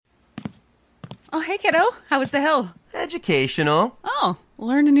Oh, hey, kiddo. How was the hill? Educational. Oh,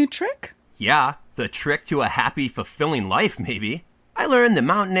 learned a new trick? Yeah, the trick to a happy, fulfilling life, maybe. I learned that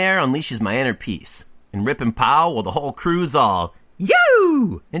mountain air unleashes my inner peace. And rip and pow, well, the whole crew's all,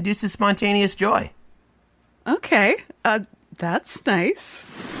 yoo! Induces spontaneous joy. Okay, that's nice.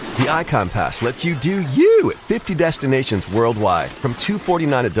 The Icon Pass lets you do you at 50 destinations worldwide from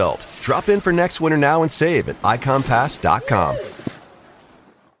 $249 adult. Drop in for next winter now and save at iconpass.com.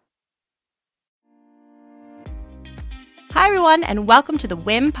 Hi, everyone, and welcome to the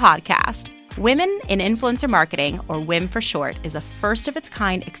WIM podcast. Women in Influencer Marketing, or WIM for short, is a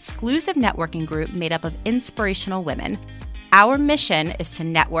first-of-its-kind exclusive networking group made up of inspirational women. Our mission is to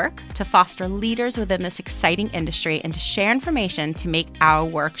network, to foster leaders within this exciting industry, and to share information to make our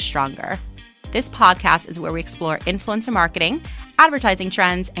work stronger. This podcast is where we explore influencer marketing, advertising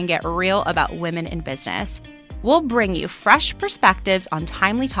trends, and get real about women in business. We'll bring you fresh perspectives on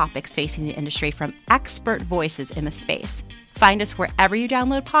timely topics facing the industry from expert voices in the space. Find us wherever you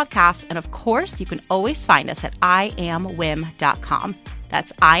download podcasts, and of course, you can always find us at iamwim.com.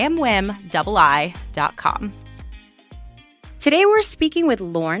 That's iamwim.com. Today, we're speaking with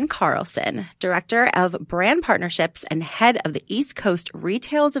Lauren Carlson, Director of Brand Partnerships and Head of the East Coast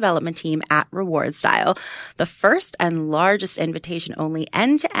Retail Development Team at Reward Style, the first and largest invitation-only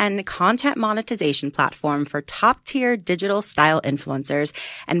end-to-end content monetization platform for top-tier digital style influencers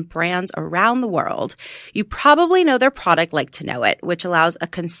and brands around the world. You probably know their product like to know it, which allows a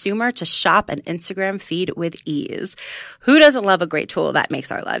consumer to shop an Instagram feed with ease. Who doesn't love a great tool that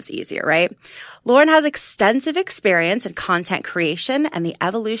makes our lives easier, right? Lauren has extensive experience in content creation and the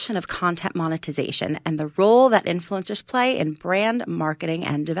evolution of content monetization and the role that influencers play in brand marketing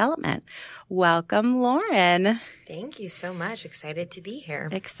and development. Welcome, Lauren. Thank you so much. Excited to be here.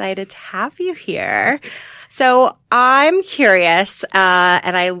 Excited to have you here. So I'm curious,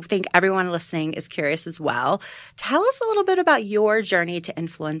 and I think everyone listening is curious as well. Tell us a little bit about your journey to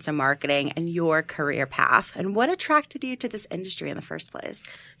influencer marketing and your career path, and what attracted you to this industry in the first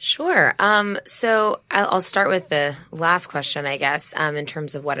place. Sure. So I'll start with the last question, I guess, in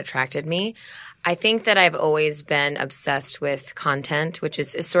terms of what attracted me. I think that I've always been obsessed with content, which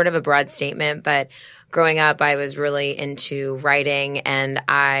is sort of a broad statement, but growing up, I was really into writing, and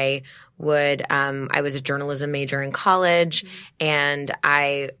I was a journalism major in college, and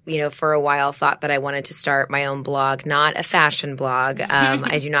I, for a while thought that I wanted to start my own blog, not a fashion blog.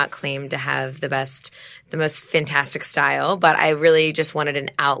 I do not claim to have the most fantastic style, but I really just wanted an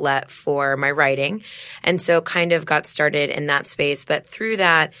outlet for my writing. And so kind of got started in that space, but through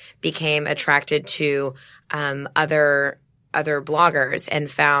that became attracted to other bloggers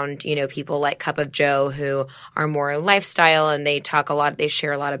and found, people like Cup of Joe who are more lifestyle, and they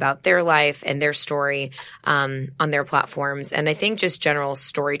share a lot about their life and their story on their platforms. And I think just general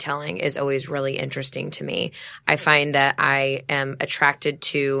storytelling is always really interesting to me. I find that I am attracted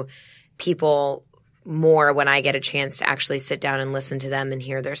to people more when I get a chance to actually sit down and listen to them and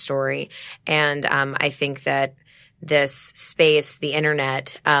hear their story. And I think that this space, the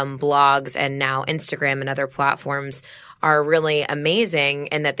internet, blogs, and now Instagram and other platforms are really amazing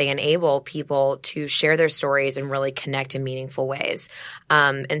in that they enable people to share their stories and really connect in meaningful ways.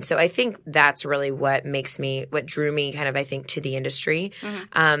 And so I think that's really what drew me kind of, I think, to the industry.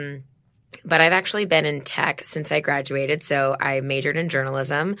 Mm-hmm. But I've actually been in tech since I graduated. So I majored in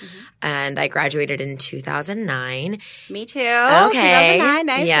journalism, and I graduated in 2009. Me too. Okay. 2009.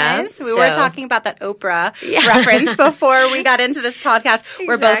 Nice, yeah. nice. We were talking about that Oprah reference before we got into this podcast.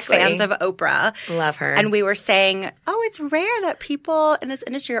 We're both fans of Oprah. Love her. And we were saying, it's rare that people in this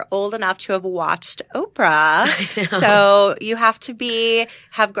industry are old enough to have watched Oprah. I know. So you have to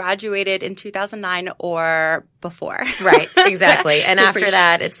have graduated in 2009 or before. Right, exactly. And after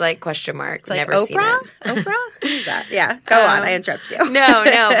that, it's like question mark. It's like, never Oprah? seen it. Oprah? Who's that? Yeah, go on. I interrupted you. No,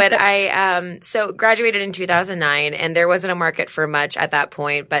 but I so graduated in 2009, and there wasn't a market for much at that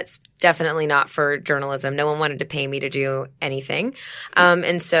point, but definitely not for journalism. No one wanted to pay me to do anything.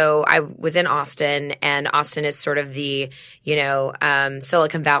 And so I was in Austin, and Austin is sort of the,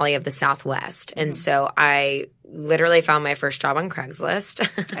 Silicon Valley of the Southwest. And so I literally found my first job on Craigslist.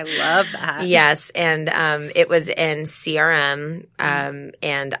 I love that. Yes. And it was in CRM.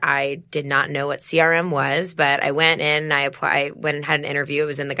 And I did not know what CRM was, but I went in and I went and had an interview. It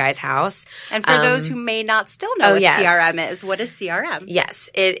was in the guy's house. And for those who may not still know what CRM is, what is CRM? Yes.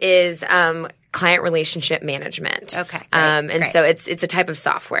 It is client relationship management. Okay. Great. So it's a type of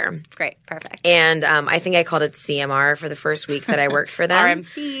software. Great. Perfect. And I think I called it CMR for the first week that I worked for them.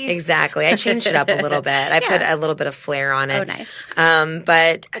 RMC. Exactly. I changed it up a little bit. I put a little bit of flair on it. Oh, nice.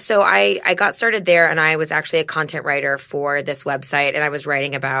 But so I got started there, and I was actually a content writer for this website, and I was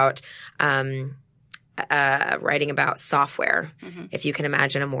writing about writing about software, if you can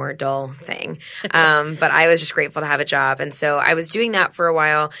imagine a more dull thing. But I was just grateful to have a job. And so I was doing that for a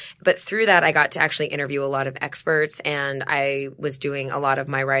while. But through that, I got to actually interview a lot of experts. And I was doing a lot of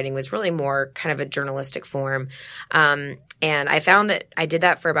my writing was really more kind of a journalistic form. And I found that I did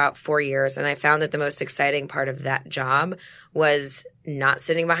that for about 4 years. And I found that the most exciting part of that job was not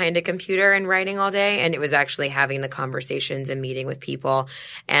sitting behind a computer and writing all day. And it was actually having the conversations and meeting with people.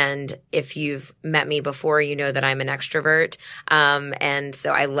 And if you've met me before, you know that I'm an extrovert. And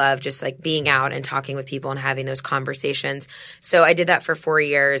so I love just like being out and talking with people and having those conversations. So I did that for 4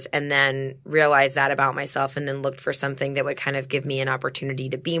 years and then realized that about myself and then looked for something that would kind of give me an opportunity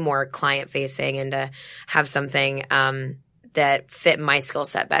to be more client facing and to have something, that fit my skill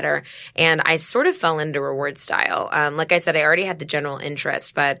set better. And I sort of fell into reward style. Like I said, I already had the general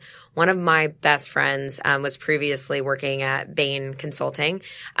interest, but one of my best friends was previously working at Bain Consulting.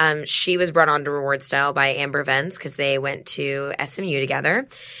 She was brought on to reward style by Amber Vence because they went to SMU together.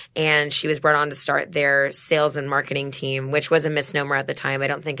 And she was brought on to start their sales and marketing team, which was a misnomer at the time. I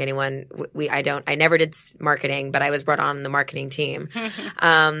don't think anyone, I never did marketing, but I was brought on the marketing team.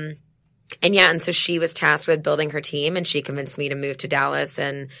 And so she was tasked with building her team and she convinced me to move to Dallas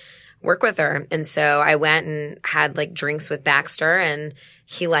and work with her. And so I went and had like drinks with Baxter and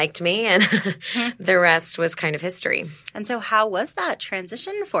he liked me and the rest was kind of history. And so how was that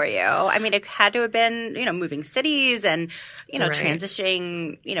transition for you? I mean, it had to have been, moving cities and, Right.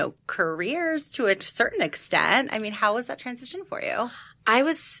 transitioning, careers to a certain extent. I mean, how was that transition for you? I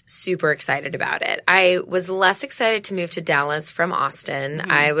was super excited about it. I was less excited to move to Dallas from Austin.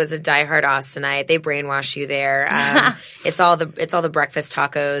 I was a diehard Austinite. They brainwash you there. It's all the breakfast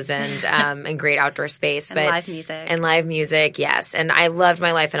tacos and great outdoor space, And live music. Yes. And I loved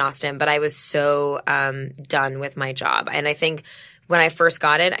my life in Austin, but I was so done with my job. And I think when I first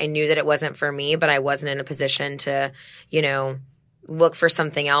got it, I knew that it wasn't for me, but I wasn't in a position to, look for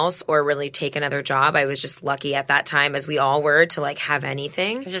something else or really take another job. I was just lucky at that time, as we all were, to like have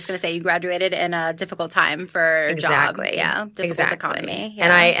anything. I was just going to say, you graduated in a difficult time for a job. Yeah, difficult economy. Yeah.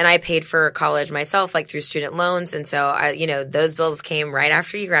 And I paid for college myself, like through student loans. And so those bills came right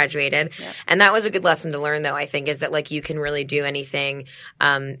after you graduated. Yep. And that was a good lesson to learn, though, I think, is that like you can really do anything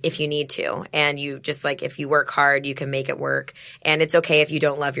if you need to. And you just like, if you work hard, you can make it work. And it's okay if you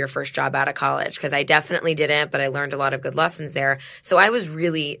don't love your first job out of college, because I definitely didn't, but I learned a lot of good lessons there. So I was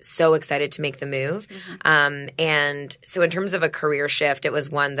really so excited to make the move. And so in terms of a career shift, it was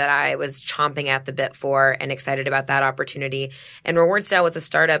one that I was chomping at the bit for and excited about that opportunity. And Reward Style was a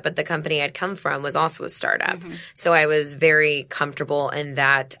startup, but the company I'd come from was also a startup. So I was very comfortable in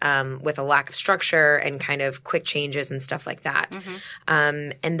that with a lack of structure and kind of quick changes and stuff like that.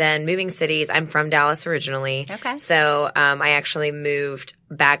 And then moving cities, I'm from Dallas originally. Okay. So I actually moved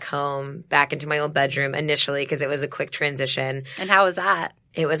back home, back into my old bedroom initially because it was a quick transition. And how was that?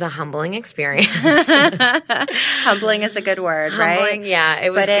 It was a humbling experience. Humbling is a good word, right? Humbling, yeah,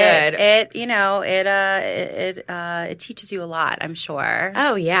 it was good. Good. It teaches you a lot, I'm sure.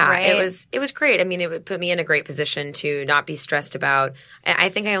 Oh yeah, right? It was great. I mean, it would put me in a great position to not be stressed about. I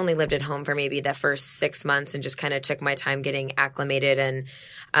think I only lived at home for maybe the first 6 months and just kind of took my time getting acclimated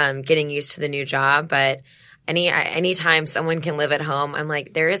and getting used to the new job, but. Anytime someone can live at home, I'm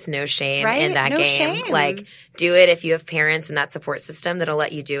like, there is no shame in that game. Shame. Like, do it if you have parents and that support system that'll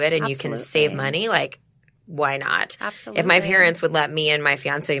let you do it and you can save money. Like, why not? Absolutely. If my parents would let me and my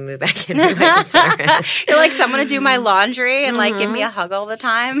fiance move back in, we might consider it. You're like, someone to do my laundry and like give me a hug all the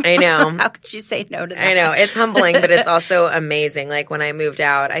time. I know. How could you say no to that? I know. It's humbling, but it's also amazing. Like when I moved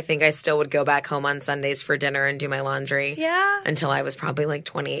out, I think I still would go back home on Sundays for dinner and do my laundry. Yeah. Until I was probably like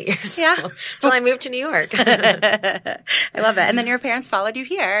 28 years Yeah. old. Until I moved to New York. I love it. And then your parents followed you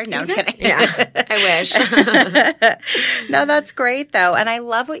here. No, I'm kidding. Yeah. I wish. No, that's great though. And I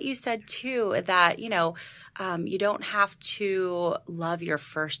love what you said too, that, you don't have to love your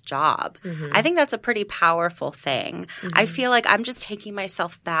first job. I think that's a pretty powerful thing. I feel like I'm just taking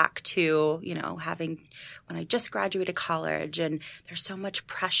myself back to, having when I just graduated college and there's so much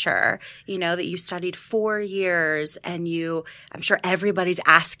pressure, that you studied 4 years and I'm sure everybody's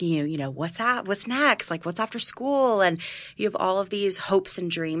asking you, what's next? Like what's after school? And you have all of these hopes and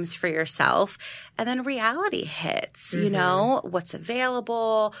dreams for yourself. And then reality hits, what's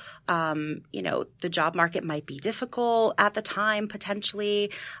available. The job market might be difficult at the time,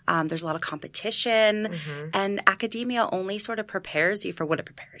 potentially. There's a lot of competition. And academia only sort of prepares you for what it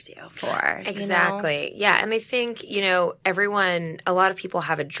prepares you for. Exactly. Yeah. And I think, a lot of people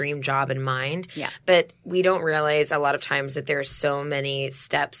have a dream job in mind. Yeah. But we don't realize a lot of times that there's so many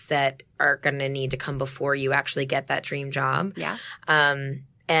steps that are going to need to come before you actually get that dream job. Yeah.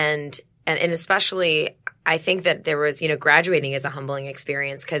 And and especially I think that there was, graduating is a humbling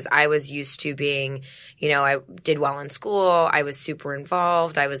experience because I was used to being, I did well in school. I was super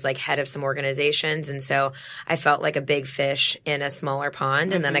involved. I was like head of some organizations. And so I felt like a big fish in a smaller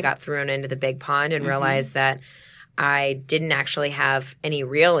pond. And then I got thrown into the big pond and realized that I didn't actually have any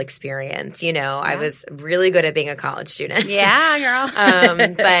real experience. I was really good at being a college student. Yeah,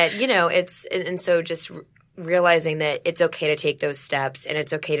 girl. But, and so just realizing that it's okay to take those steps and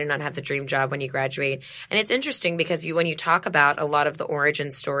it's okay to not have the dream job when you graduate. And it's interesting because when you talk about a lot of the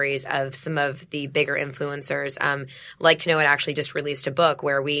origin stories of some of the bigger influencers, Like to Know It actually just released a book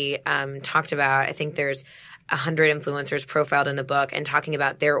where we talked about, I think there's 100 influencers profiled in the book and talking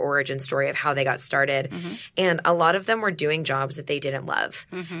about their origin story of how they got started. And a lot of them were doing jobs that they didn't love.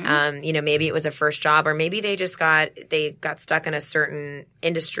 Maybe it was a first job or maybe they got stuck in a certain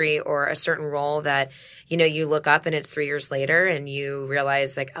industry or a certain role that, you look up and it's 3 years later and you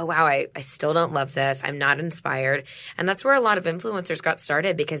realize like, oh, wow, I still don't love this. I'm not inspired. And that's where a lot of influencers got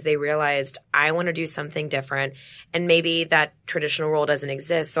started because they realized I want to do something different. And maybe that traditional role doesn't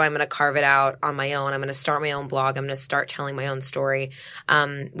exist. So I'm going to carve it out on my own. I'm going to start my own blog. I'm going to start telling my own story,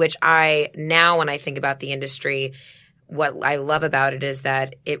 which now when I think about the industry, what I love about it is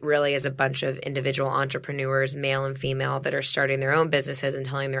that it really is a bunch of individual entrepreneurs, male and female, that are starting their own businesses and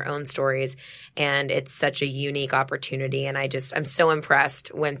telling their own stories. And it's such a unique opportunity. And I'm so impressed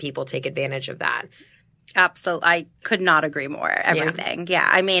when people take advantage of that. Absolutely. I could not agree more. Everything. Yeah.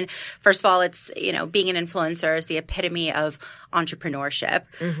 I mean, first of all, it's, being an influencer is the epitome of entrepreneurship.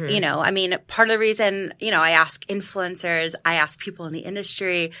 I mean, part of the reason, I ask influencers, I ask people in the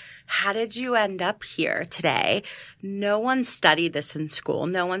industry, how did you end up here today? No one studied this in school.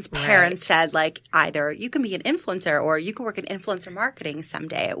 No one's parents said like either you can be an influencer or you can work in influencer marketing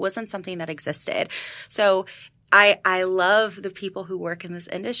someday. It wasn't something that existed. So I love the people who work in this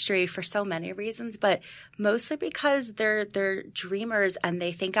industry for so many reasons, but mostly because they're dreamers and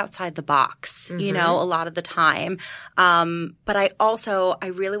they think outside the box, a lot of the time. But I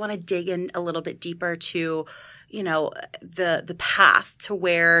really want to dig in a little bit deeper to, the path to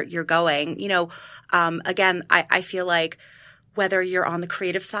where you're going. Again, I feel like whether you're on the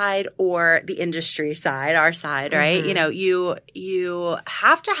creative side or the industry side, our side, right? You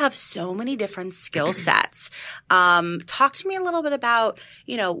have to have so many different skill sets. Talk to me a little bit about,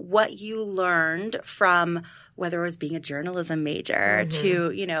 what you learned from whether it was being a journalism major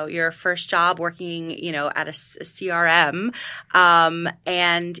to, your first job working, at a CRM.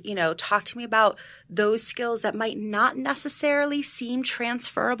 And, talk to me about those skills that might not necessarily seem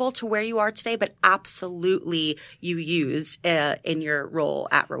transferable to where you are today, but absolutely you used in your role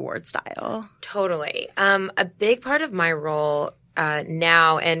at Reward Style. Totally. A big part of my role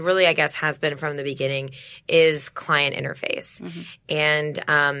now, and really I guess has been from the beginning, is client interface.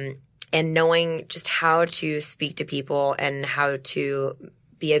 And knowing just how to speak to people and how to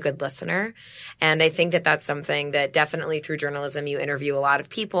be a good listener. And I think that that's something that definitely through journalism, you interview a lot of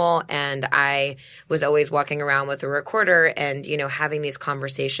people. And I was always walking around with a recorder and, having these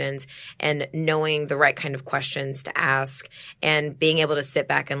conversations and knowing the right kind of questions to ask and being able to sit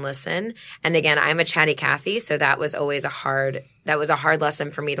back and listen. And again, I'm a chatty Cathy, so that was always a hard lesson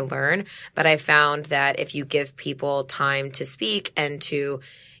for me to learn. But I found that if you give people time to speak and to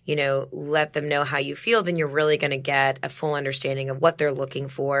let them know how you feel, then you're really going to get a full understanding of what they're looking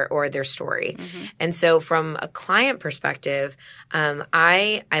for or their story. And so from a client perspective,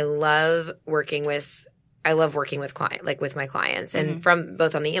 I love working with with my clients and from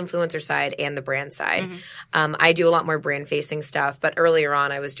both on the influencer side and the brand side. I do a lot more brand facing stuff, but earlier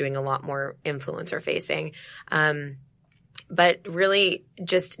on I was doing a lot more influencer facing. But really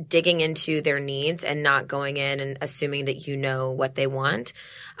just digging into their needs and not going in and assuming that you know what they want.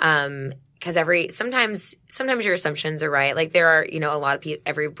 Because sometimes your assumptions are right. Like there are, a lot of people,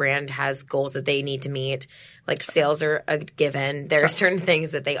 every brand has goals that they need to meet. Like sales are a given. There are certain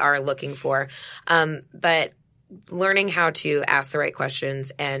things that they are looking for. But learning how to ask the right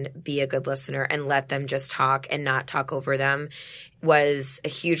questions and be a good listener and let them just talk and not talk over them was a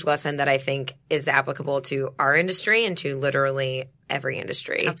huge lesson that I think is applicable to our industry and to literally every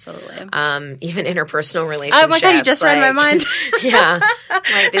industry. Absolutely. Even interpersal relationships. Oh my God, you just read my mind. Yeah.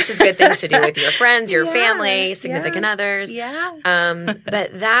 Like this is good things to do with your friends, your family, significant others. Yeah.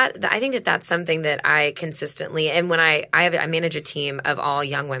 But I think that's something that I consistently, and when I manage a team of all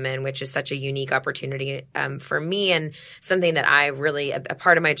young women, which is such a unique opportunity for me and something that I really, a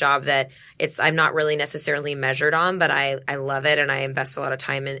part of my job that I'm not really necessarily measured on, but I love it and I invest a lot of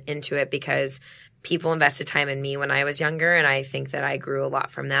time into it because people invested time in me when I was younger, and I think that I grew a lot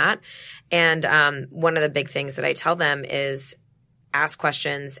from that. And one of the big things that I tell them is ask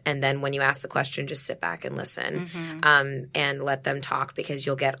questions, and then when you ask the question, just sit back and listen, and let them talk, because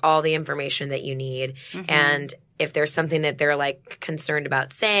you'll get all the information that you need. And if there's something that they're like concerned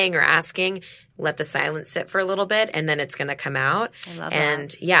about saying or asking, let the silence sit for a little bit, and then it's going to come out. I love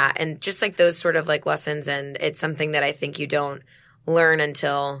and that. Yeah, and just like those sort of like lessons, and it's something that I think you don't learn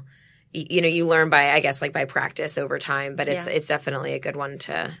until you learn by, I guess, like by practice over time, but it's definitely a good one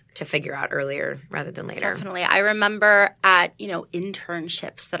to figure out earlier rather than later. Definitely. I remember at,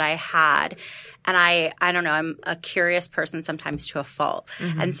 internships that I had, and I don't know, I'm a curious person sometimes to a fault.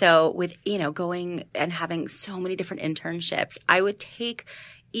 And so with, going and having so many different internships, I would take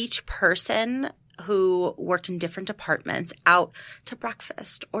each person who worked in different departments out to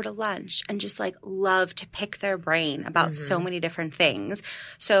breakfast or to lunch and just like love to pick their brain about so many different things.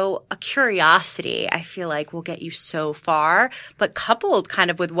 So a curiosity, I feel like, will get you so far, but coupled kind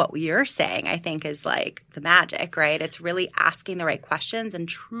of with what you're saying, I think is like the magic, right? It's really asking the right questions and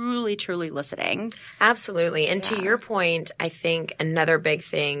truly, truly listening. Absolutely. And to your point, I think another big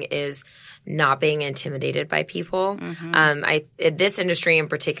thing is not being intimidated by people. This industry in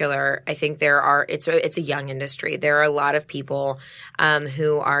particular, I think it's a young industry. There are a lot of people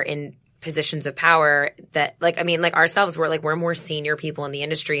who are in positions of power that like ourselves, we're more senior people in the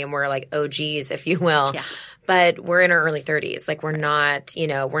industry, and we're like OGs, if you will. Yeah. But we're in our early 30s. Like we're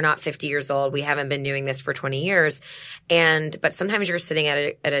not 50 years old. We haven't been doing this for 20 years. But sometimes you're sitting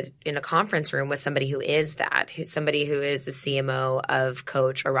in a conference room with somebody who is somebody who is the CMO of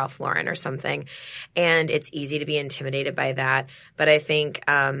Coach or Ralph Lauren or something. And it's easy to be intimidated by that. But I think,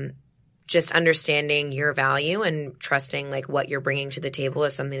 just understanding your value and trusting like what you're bringing to the table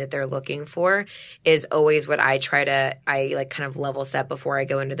is something that they're looking for is always what I kind of level set before I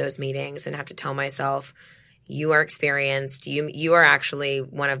go into those meetings and have to tell myself, you are experienced. You are actually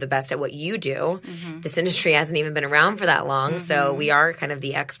one of the best at what you do. This industry hasn't even been around for that long, so we are kind of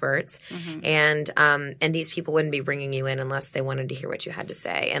the experts. And these people wouldn't be bringing you in unless they wanted to hear what you had to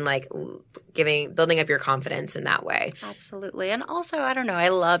say, and like building up your confidence in that way. Absolutely. And also, I don't know, I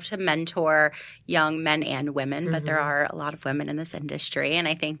love to mentor young men and women, but there are a lot of women in this industry, and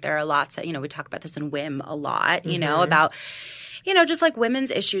I think there are lots of, we talk about this in WIM a lot, about just like women's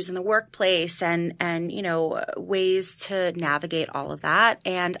issues in the workplace and ways to navigate all of that.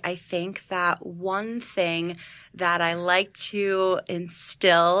 And I think that one thing that I like to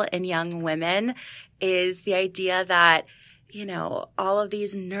instill in young women is the idea that, all of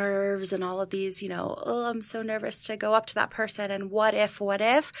these nerves and all of these, oh, I'm so nervous to go up to that person and what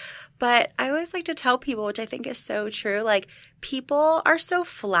if. But I always like to tell people, which I think is so true, like people are so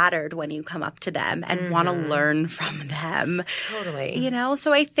flattered when you come up to them and want to learn from them. Totally.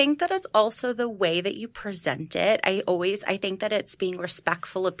 So I think that it's also the way that you present it. I think that it's being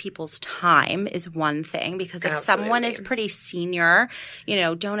respectful of people's time is one thing, because if someone is pretty senior,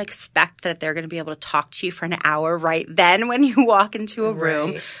 don't expect that they're going to be able to talk to you for an hour right then when you walk into a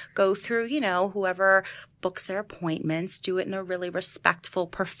room. Go through, whoever books their appointments, do it in a really respectful,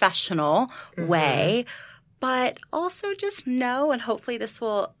 professional way. But also just know, and hopefully this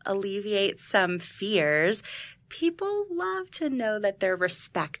will alleviate some fears, people love to know that they're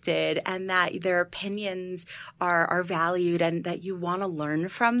respected and that their opinions are valued and that you want to learn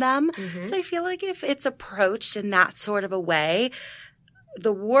from them. So I feel like if it's approached in that sort of a way,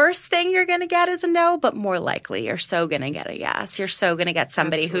 the worst thing you're going to get is a no, but more likely you're so going to get a yes. You're so going to get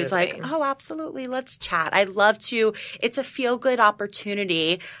somebody who's like, oh, absolutely, let's chat. I'd love to. It's a feel-good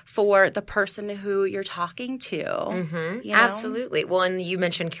opportunity for the person who you're talking to. Absolutely. Well, and you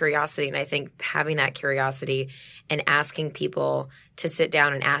mentioned curiosity, and I think having that curiosity and asking people to sit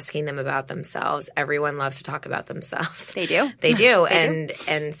down and asking them about themselves. Everyone loves to talk about themselves. They do. They do.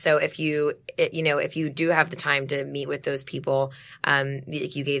 And so if you do have the time to meet with those people,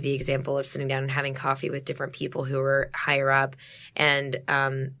 you gave the example of sitting down and having coffee with different people who are higher up and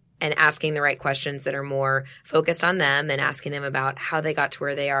asking the right questions that are more focused on them and asking them about how they got to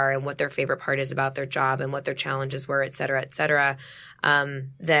where they are and what their favorite part is about their job and what their challenges were, et cetera,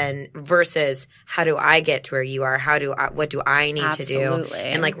 then versus how do I get to where you are? What do I need to do?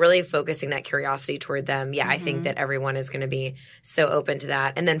 And like really focusing that curiosity toward them. Yeah, I think that everyone is going to be so open to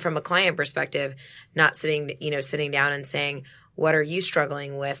that. And then from a client perspective, not sitting down and saying, what are you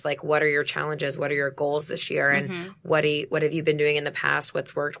struggling with? Like, what are your challenges? What are your goals this year? And what have you been doing in the past?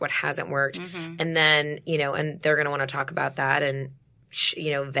 What's worked? What hasn't worked? And then, and they're going to want to talk about that and,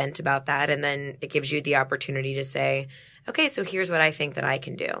 vent about that. And then it gives you the opportunity to say, okay, so here's what I think that I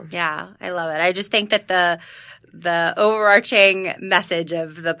can do. Yeah, I love it. I just think that the overarching message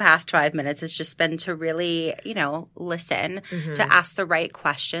of the past 5 minutes has just been to really, listen, to ask the right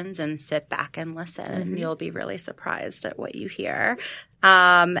questions and sit back and listen. And you'll be really surprised at what you hear.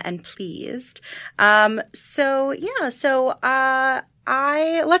 And pleased. Let's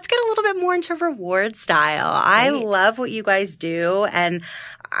get a little bit more into reward style. I love what you guys do, and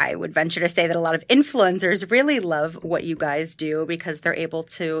I would venture to say that a lot of influencers really love what you guys do because they're able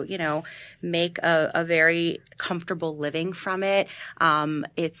to, make a very comfortable living from it.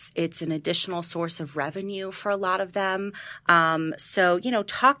 It's an additional source of revenue for a lot of them.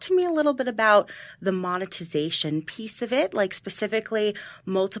 Talk to me a little bit about the monetization piece of it, like specifically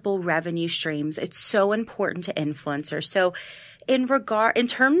multiple revenue streams. It's so important to influencers. So in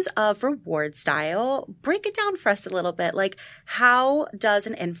terms of reward style, break it down for us a little bit. Like, how does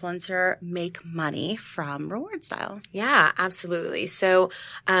an influencer make money from reward style? Yeah, absolutely. So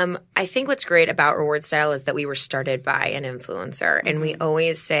I think what's great about reward style is that we were started by an influencer. And we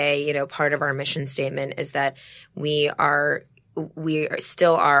always say, part of our mission statement is that our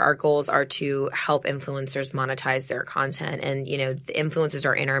goals are to help influencers monetize their content. And, the influencers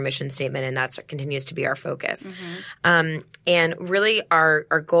are in our mission statement, and that continues to be our focus. And really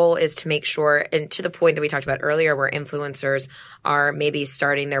our goal is to make sure, and to the point that we talked about earlier, where influencers are maybe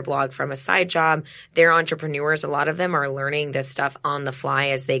starting their blog from a side job, they're entrepreneurs. A lot of them are learning this stuff on the fly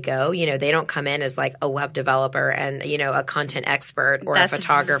as they go. They don't come in as like a web developer and, a content expert or a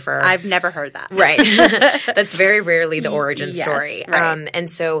photographer. I've never heard that. Right. That's very rarely the origin story. Right. And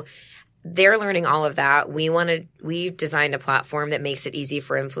so they're learning all of that. We designed a platform that makes it easy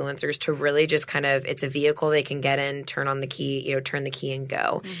for influencers to really just it's a vehicle they can get in, turn the key and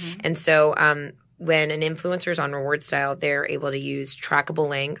go. And so, when an influencer is on reward style, they're able to use trackable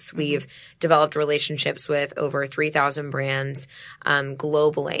links. We've developed relationships with over 3,000 brands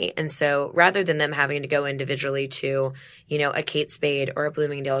globally. And so rather than them having to go individually to, a Kate Spade or a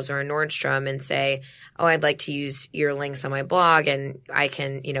Bloomingdale's or a Nordstrom and say, oh, I'd like to use your links on my blog and I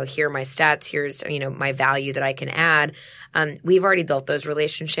can, here are my stats, here's, my value that I can add. We've already built those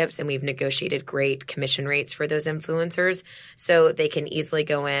relationships and we've negotiated great commission rates for those influencers so they can easily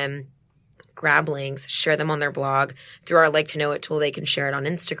go in, grab links, share them on their blog. Through our Like to Know It tool, they can share it on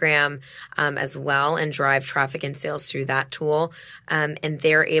Instagram as well and drive traffic and sales through that tool. And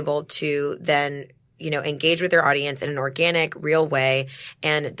they're able to then engage with their audience in an organic, real way.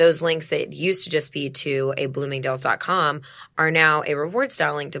 And those links that used to just be to a Bloomingdale's.com are now a reward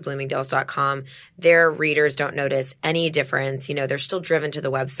style link to Bloomingdale's.com. Their readers don't notice any difference. They're still driven to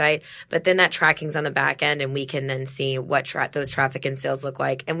the website, but then that tracking's on the back end and we can then see what those traffic and sales look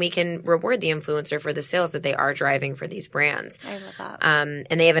like. And we can reward the influencer for the sales that they are driving for these brands. I love that.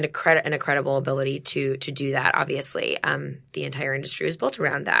 And they have an incredible ability to do that. Obviously, the entire industry is built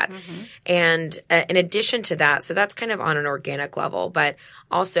around that. And in addition to that, so that's kind of on an organic level, but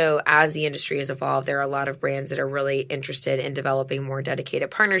also as the industry has evolved, there are a lot of brands that are really interested in developing more dedicated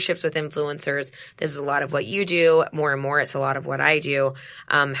partnerships with influencers. This is a lot of what you do. More and more, it's a lot of what I do,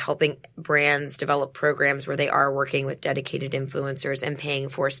 helping brands develop programs where they are working with dedicated influencers and paying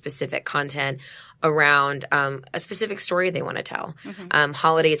for specific content around a specific story they want to tell.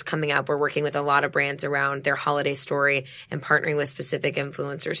 Holidays coming up, we're working with a lot of brands around their holiday story and partnering with specific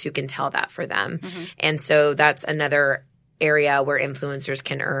influencers who can tell that for them. And so that's another area where influencers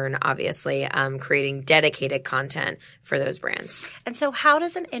can earn, obviously, creating dedicated content for those brands. And so how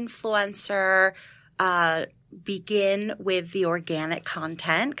does an influencer begin with the organic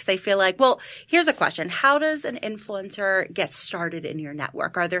content? Because I feel like, well, here's a question. How does an influencer get started in your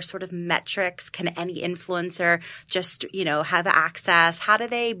network? Are there sort of metrics? Can any influencer just, have access? How do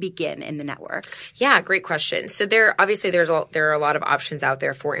they begin in the network? Yeah, great question. So there are a lot of options out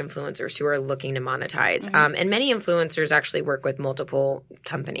there for influencers who are looking to monetize. And many influencers actually work with multiple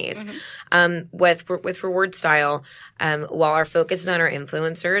companies. With Reward Style, while our focus is on our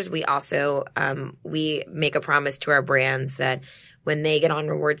influencers, we also we make a promise to our brands that when they get on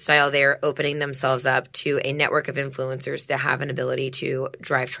Reward Style, they're opening themselves up to a network of influencers that have an ability to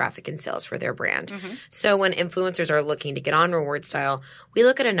drive traffic and sales for their brand. So when influencers are looking to get on Reward Style, we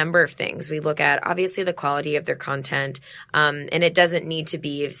look at a number of things. We look at, obviously, the quality of their content. And it doesn't need to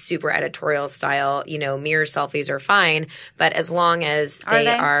be super editorial style. Mirror selfies are fine. But as long as they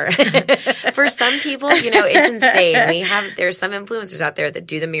are for some people, it's insane. There's some influencers out there that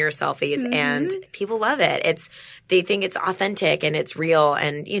do the mirror selfies and people love it. They think it's authentic and it's real,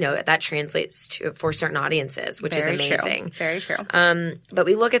 and that translates for certain audiences, which is amazing. Very true. But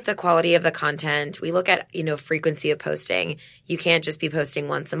we look at the quality of the content. We look at frequency of posting. You can't just be posting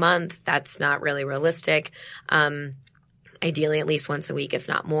once a month. That's not really realistic. ideally at least once a week, if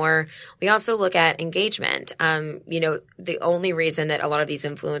not more. We also look at engagement. The only reason that a lot of these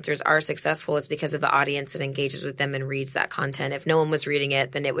influencers are successful is because of the audience that engages with them and reads that content. If no one was reading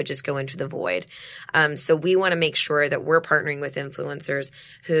it, then it would just go into the void. So we want to make sure that we're partnering with influencers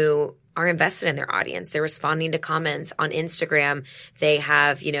who are invested in their audience. They're responding to comments on Instagram. They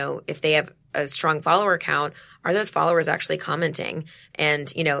have, if they have a strong follower count, are those followers actually commenting? And,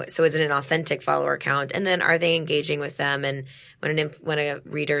 so is it an authentic follower count? And then are they engaging with them? And when a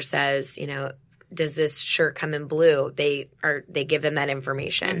reader says, does this shirt come in blue? They give them that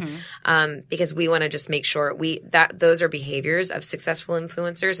information. Because we want to just make sure those are behaviors of successful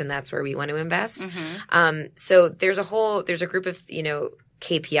influencers, and that's where we want to invest. So there's a group of,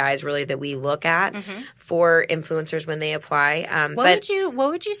 KPIs really that we look at for influencers when they apply.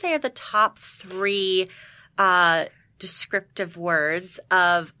 What would you say are the top 3 descriptive words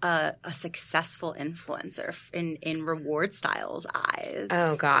of a successful influencer in Reward Style's eyes?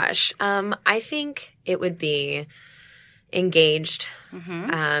 Oh gosh, I think it would be engaged,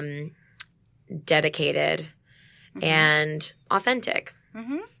 dedicated, and authentic.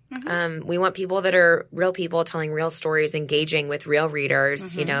 We want people that are real people telling real stories, engaging with real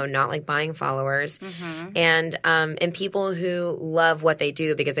readers, not like buying followers, and people who love what they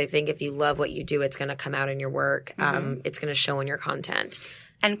do, because I think if you love what you do, it's going to come out in your work. It's going to show in your content.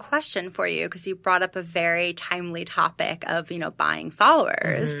 And question for you, because you brought up a very timely topic of, buying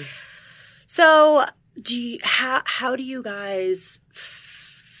followers. So how do you guys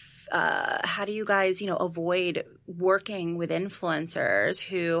avoid working with influencers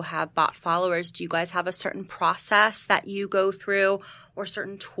who have bought followers? Do you guys have a certain process that you go through, or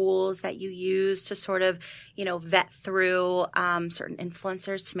certain tools that you use to sort of, vet through certain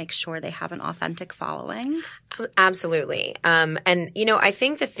influencers to make sure they have an authentic following? Absolutely. I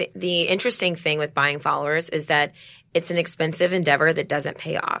think that the interesting thing with buying followers is that it's an expensive endeavor that doesn't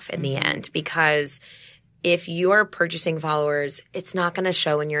pay off in the end, because if you're purchasing followers, it's not going to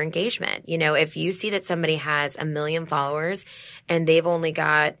show in your engagement. If you see that somebody has 1 million followers and they've only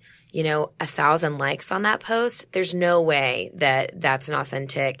got, 1,000 likes on that post, there's no way that that's an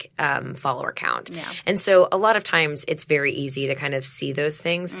authentic follower count. Yeah. And so a lot of times it's very easy to kind of see those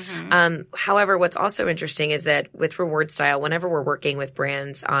things. However, what's also interesting is that with Reward Style, whenever we're working with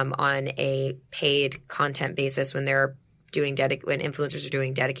brands on a paid content basis, when influencers are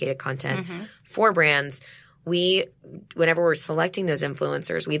doing dedicated content for brands, whenever we're selecting those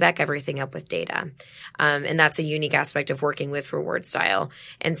influencers, we back everything up with data. And that's a unique aspect of working with Reward Style.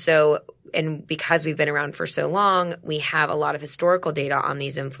 And because we've been around for so long, we have a lot of historical data on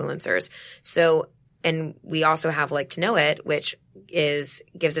these influencers. And we also have Like to Know It, which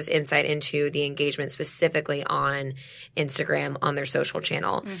gives us insight into the engagement specifically on Instagram, on their social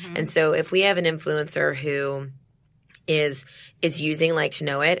channel. And so if we have an influencer who is using Like to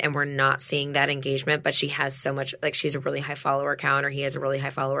Know It and we're not seeing that engagement, but she has so much, like she's a really high follower count or he has a really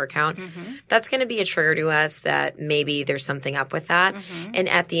high follower count, that's going to be a trigger to us that maybe there's something up with that. And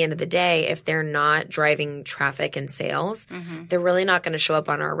at the end of the day, if they're not driving traffic and sales, they're really not going to show up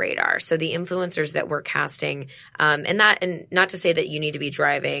on our radar. So the influencers that we're casting, and not to say that you need to be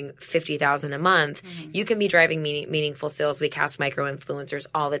driving 50,000 a month, you can be driving meaningful sales. We cast micro influencers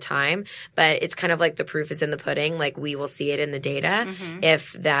all the time, but it's kind of like the proof is in the pudding. Like we will see it in the data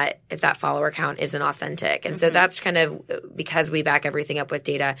if that follower count isn't authentic. And so that's kind of because we back everything up with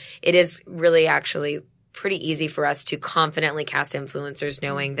data. It is really actually pretty easy for us to confidently cast influencers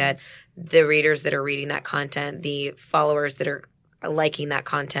knowing that the readers that are reading that content, the followers that are liking that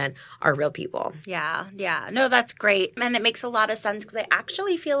content are real people. Yeah. No, that's great. And it makes a lot of sense because I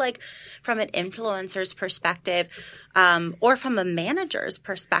actually feel like from an influencer's perspective or from a manager's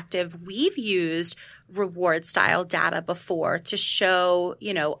perspective, we've used reward style data before to show,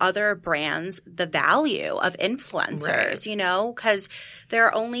 other brands the value of influencers, because there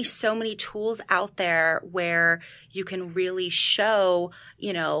are only so many tools out there where you can really show,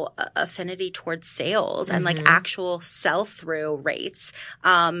 affinity towards sales and like actual sell-through rates.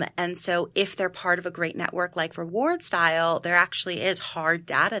 And so if they're part of a great network like Reward Style, there actually is hard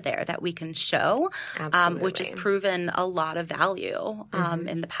data there that we can show, which has proven a lot of value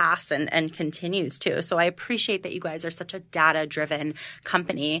in the past and continues to. So I appreciate that you guys are such a data-driven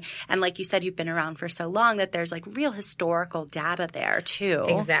company. And like you said, you've been around for so long that there's like real historical data there too.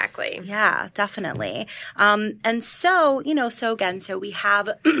 Exactly. Yeah, definitely. And so, so we have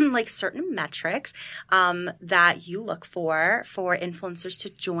like certain metrics that you look for influencers to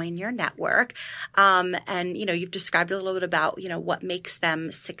join your network. And, you've described a little bit about, what makes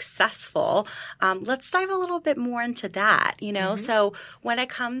them successful. Let's dive a little bit more into that, So when it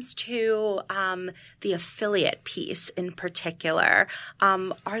comes to the affiliate piece in particular,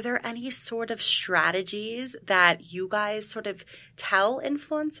 are there any sort of strategies that you guys sort of tell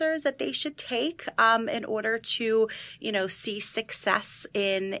influencers that they should take in order to, see success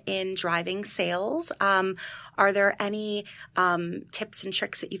in driving sales? Are there any tips and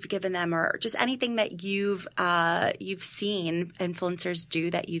tricks that you've given them, or just anything that you've seen influencers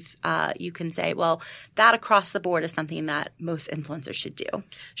do that you can say, well, that across the board is something that most influencers should do?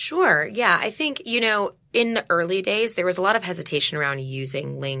 Sure. Yeah. I think, in the early days, there was a lot of hesitation around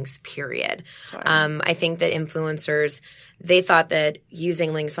using links, period. Sure. I think that influencers, they thought that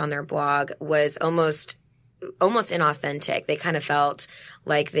using links on their blog was almost inauthentic. They kind of felt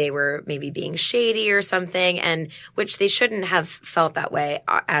like they were maybe being shady or something, and which they shouldn't have felt that way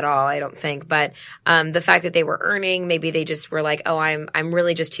at all, I don't think. But the fact that they were earning, maybe they just were like, oh, I'm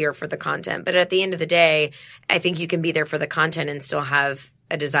really just here for the content. But at the end of the day, I think you can be there for the content and still have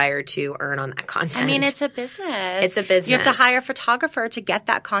a desire to earn on that content. I mean, it's a business. It's a business. You have to hire a photographer to get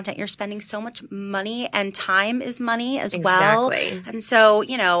that content. You're spending so much money, and time is money as well. Exactly. And so,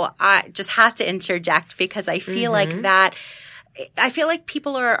 I just had to interject because I feel like that – I feel like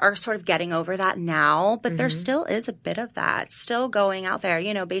people are sort of getting over that now, but there still is a bit of that still going out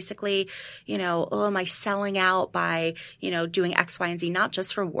there, basically, oh, am I selling out by, doing X, Y, and Z, not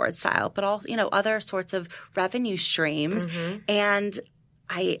just reward style, but also, other sorts of revenue streams. And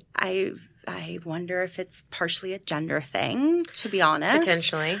I wonder if it's partially a gender thing, to be honest.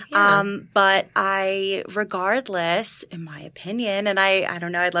 Potentially. Yeah. But regardless, in my opinion, and I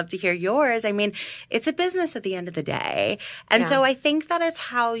don't know, I'd love to hear yours. I mean, it's a business at the end of the day. And so I think that it's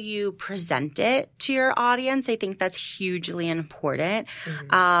how you present it to your audience. I think that's hugely important.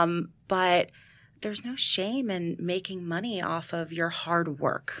 But there's no shame in making money off of your hard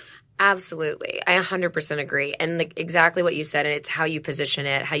work. Absolutely. I 100% agree. And exactly what you said, and it's how you position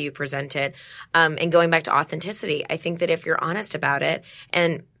it, how you present it. And going back to authenticity, I think that if you're honest about it,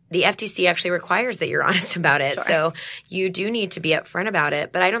 and the FTC actually requires that you're honest about it. Sure. So you do need to be upfront about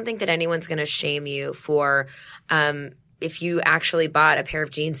it. But I don't think that anyone's going to shame you for if you actually bought a pair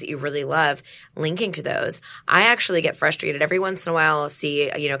of jeans that you really love, linking to those. I actually get frustrated. Every once in a while I'll see,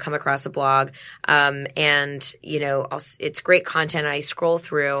 come across a blog, and, it's great content. I scroll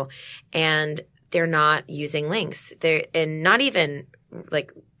through and they're not using links. And not even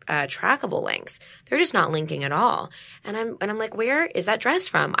like trackable links. They're just not linking at all. And I'm like, where is that dress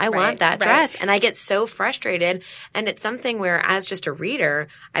from? I want that dress. And I get so frustrated. And it's something where, as just a reader,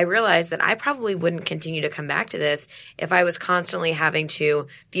 I realize that I probably wouldn't continue to come back to this if I was constantly having to,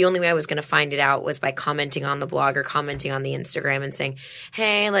 the only way I was going to find it out was by commenting on the blog or commenting on the Instagram and saying,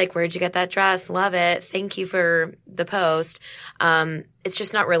 hey, where'd you get that dress? Love it. Thank you for the post. It's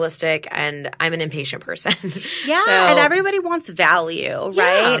just not realistic, and I'm an impatient person. Yeah, and everybody wants value,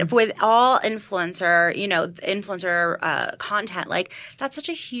 right? Yeah. With all influencer content, that's such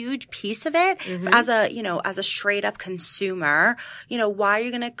a huge piece of it. As a straight up consumer, why are you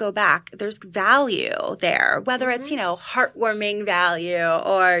going to go back? There's value there, whether it's, heartwarming value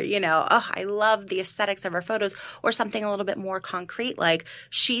or, I love the aesthetics of her photos, or something a little bit more concrete, like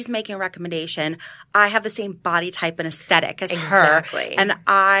she's making a recommendation. I have the same body type and aesthetic as her. And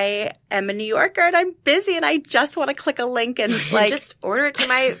I am a New Yorker and I'm busy and I just want to click a link and just order it to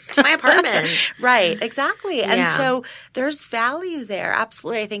my apartment. Right, exactly. Yeah. And so there's value there.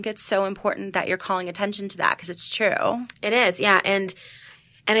 Absolutely. I think it's so important that you're calling attention to that because it's true. It is. Yeah. And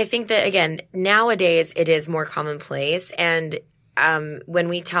I think that, again, nowadays it is more commonplace. And when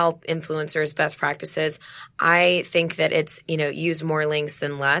we tell influencers best practices, I think that it's, use more links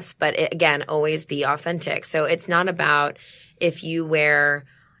than less, but again, always be authentic. So it's not about if you're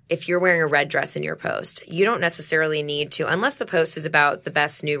wearing a red dress in your post, you don't necessarily need to, unless the post is about the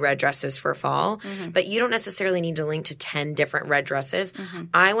best new red dresses for fall, but you don't necessarily need to link to 10 different red dresses.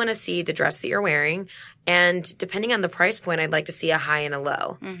 I want to see the dress that you're wearing. And depending on the price point, I'd like to see a high and a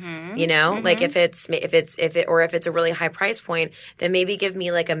low. If it's a really high price point, then maybe give me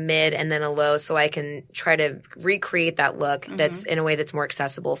a mid and then a low so I can try to recreate that look that's in a way that's more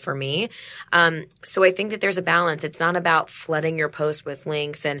accessible for me. So I think that there's a balance. It's not about flooding your post with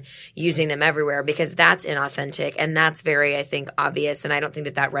links and using them everywhere because that's inauthentic and that's very, I think, obvious. And I don't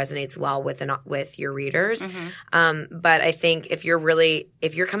think that resonates well with your readers. But I think if you're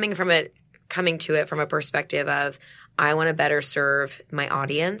coming to it from a perspective of, I want to better serve my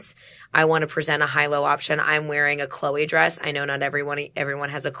audience. I want to present a high-low option. I'm wearing a Chloe dress. I know not everyone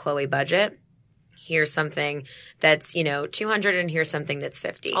has a Chloe budget. Here's something that's, $200 and here's something that's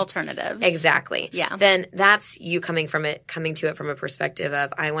 $50. Alternatives. Exactly. Yeah. Then that's you coming to it from a perspective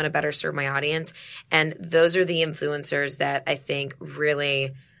of, I want to better serve my audience. And those are the influencers that I think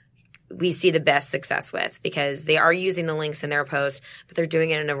really we see the best success with, because they are using the links in their post, but they're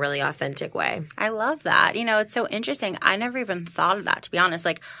doing it in a really authentic way. I love that. It's so interesting. I never even thought of that, to be honest.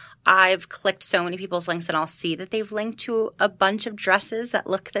 Like, I've clicked so many people's links and I'll see that they've linked to a bunch of dresses that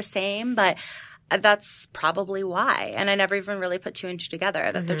look the same, but that's probably why. And I never even really put two and two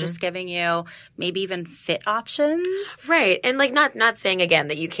together, that they're just giving you maybe even fit options. Right. And like, not saying again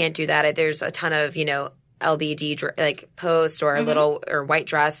that you can't do that. There's a ton of, LBD like posts or little or white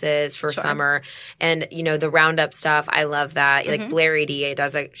dresses for summer, and the roundup stuff. I love that. Like Blair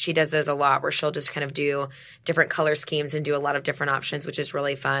ADA she does those a lot, where she'll just kind of do different color schemes and do a lot of different options, which is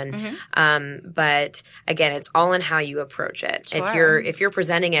really fun. But again, it's all in how you approach it. Sure. If you're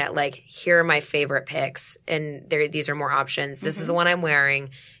presenting it like, here are my favorite picks, and these are more options. This is the one I'm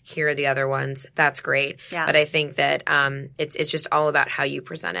wearing. Here are the other ones. That's great. Yeah. But I think that it's just all about how you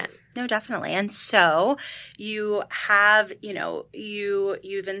present it. No, definitely. And so you have,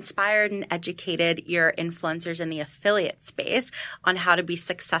 you've inspired and educated your influencers in the affiliate space on how to be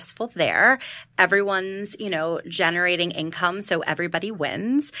successful there. Everyone's, generating income, so everybody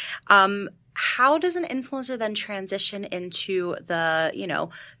wins. How does an influencer then transition into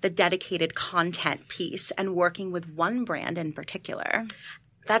the dedicated content piece and working with one brand in particular?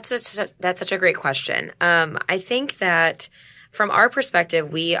 That's such a great question. I think that from our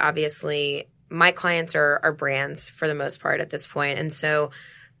perspective, we obviously, my clients are brands for the most part at this point. And so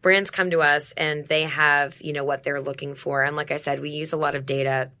brands come to us and they have, what they're looking for. And like I said, we use a lot of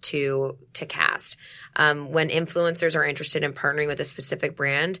data to cast. When influencers are interested in partnering with a specific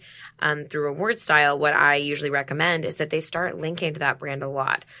brand through Reward Style, what I usually recommend is that they start linking to that brand a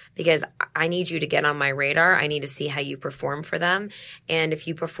lot, because I need you to get on my radar. I need to see how you perform for them. And if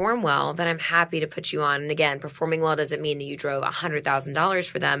you perform well, then I'm happy to put you on. And again, performing well doesn't mean that you drove $100,000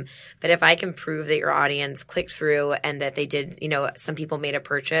 for them. But if I can prove that your audience clicked through and that they did, some people made a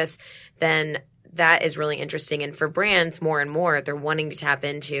purchase, then that is really interesting. And for brands, more and more, they're wanting to tap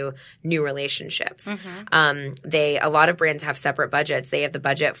into new relationships. A lot of brands have separate budgets. They have the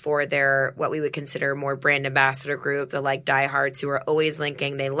budget for their, what we would consider more brand ambassador group, the like diehards who are always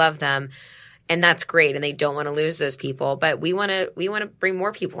linking. They love them. And that's great. And they don't want to lose those people. But we want to bring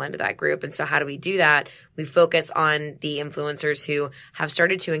more people into that group. And so how do we do that? We focus on the influencers who have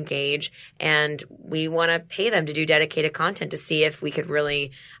started to engage, and we want to pay them to do dedicated content to see if we could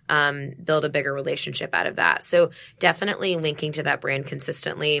really build a bigger relationship out of that. So definitely linking to that brand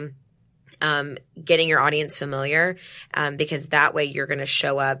consistently. Getting your audience familiar, because that way you're going to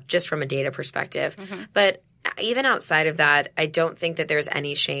show up just from a data perspective. But even outside of that, I don't think that there's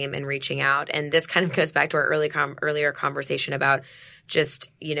any shame in reaching out. And this kind of goes back to our earlier conversation about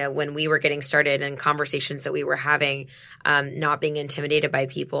just, when we were getting started and conversations that we were having, not being intimidated by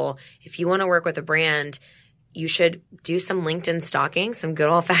people. If you want to work with a brand, you should do some LinkedIn stalking, some good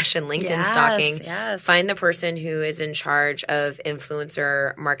old-fashioned LinkedIn stalking. Yes. Find the person who is in charge of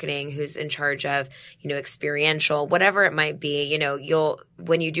influencer marketing, who's in charge of, experiential, whatever it might be.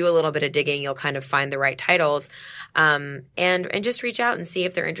 When you do a little bit of digging, you'll kind of find the right titles, and just reach out and see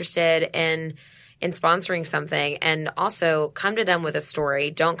if they're interested in sponsoring something. And also come to them with a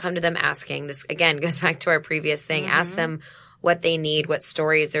story. Don't come to them asking. This, again, goes back to our previous thing. Ask them what they need, what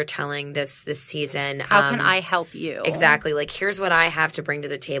stories they're telling this season. How can I help you? Exactly. Like, here's what I have to bring to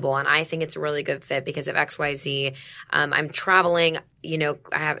the table, and I think it's a really good fit because of XYZ. I'm traveling. I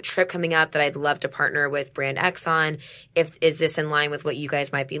have a trip coming up that I'd love to partner with brand X on. Is this in line with what you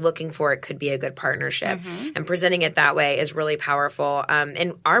guys might be looking for? It could be a good partnership. And presenting it that way is really powerful.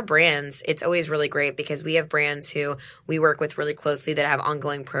 And our brands, it's always really great because we have brands who we work with really closely that have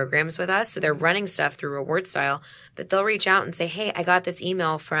ongoing programs with us. So they're running stuff through Reward Style, but they'll reach out and say, hey, I got this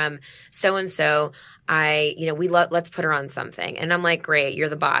email from so-and-so. Let's put her on something. And I'm like, great, you're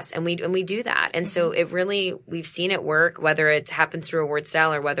the boss. And we do that. And so it really, we've seen it work, whether it happens through Reward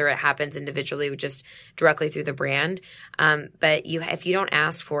Style or whether it happens individually, just directly through the brand. But if you don't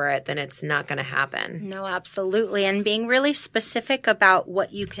ask for it, then it's not going to happen. No, absolutely. And being really specific about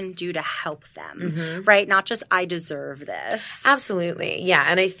what you can do to help them, right? Not just, I deserve this. Absolutely. Yeah.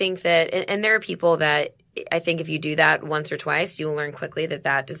 And I think that, and there are people that, I think if you do that once or twice, you'll learn quickly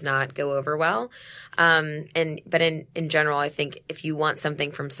that does not go over well. But in general, I think if you want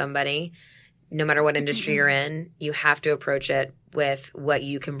something from somebody, no matter what industry you're in, you have to approach it with what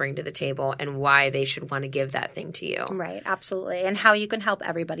you can bring to the table and why they should want to give that thing to you. Right. Absolutely. And how you can help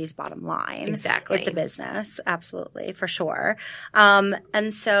everybody's bottom line. Exactly. It's a business. Absolutely. For sure.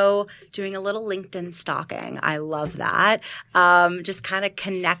 And so doing a little LinkedIn stalking. I love that. Just kind of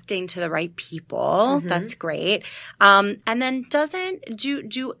connecting to the right people. That's great. And then does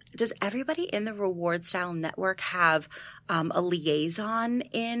everybody in the Reward Style network have a liaison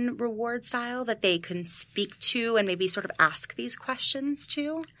in Reward Style that they can speak to and maybe sort of ask these questions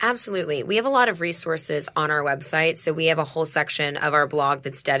to? Absolutely. We have a lot of resources on our website. So we have a whole section of our blog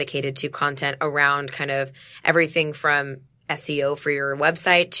that's dedicated to content around kind of everything from SEO for your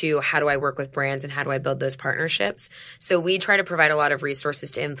website to how do I work with brands and how do I build those partnerships. So we try to provide a lot of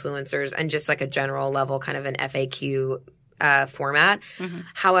resources to influencers and just like a general level kind of an FAQ format.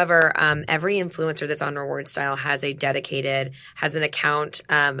 However, every influencer that's on Reward Style has an account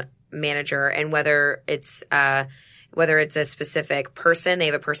manager, and whether it's a specific person, they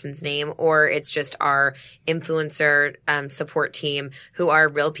have a person's name, or it's just our influencer support team who are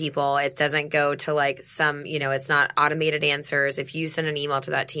real people. It doesn't go to like some, it's not automated answers. If you send an email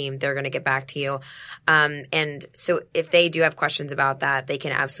to that team, they're going to get back to you. And so if they do have questions about that, they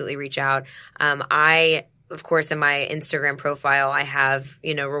can absolutely reach out. Of course, in my Instagram profile, I have,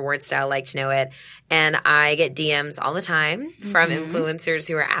 Reward Style, like to know it. And I get DMs all the time from influencers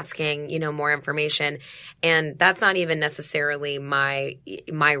who are asking, more information. And that's not even necessarily my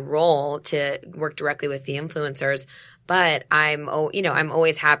role to work directly with the influencers. But I'm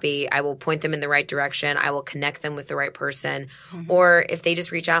always happy. I will point them in the right direction. I will connect them with the right person. Or if they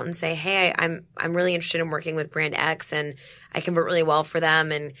just reach out and say, hey, I'm really interested in working with brand X and I can work really well for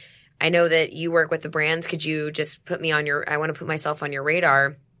them. And I know that you work with the brands. Could you just put me I want to put myself on your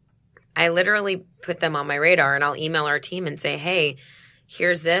radar. I literally put them on my radar and I'll email our team and say, hey,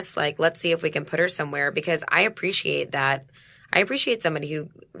 here's this. Like, let's see if we can put her somewhere, because I appreciate that. I appreciate somebody who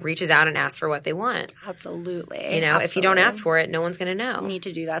reaches out and asks for what they want. Absolutely. If you don't ask for it, no one's going to know. You need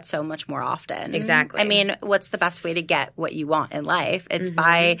to do that so much more often. Exactly. I mean, what's the best way to get what you want in life? It's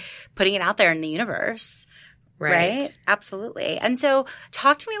by putting it out there in the universe. Right? Absolutely. And so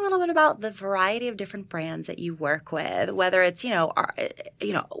talk to me a little bit about the variety of different brands that you work with, whether it's,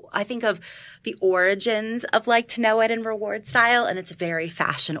 I think of the origins of Like to Know It and Reward Style, and it's very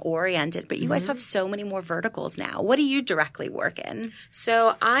fashion oriented, but you guys have so many more verticals now. What do you directly work in?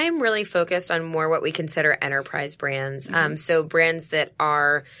 So I'm really focused on more what we consider enterprise brands. So brands that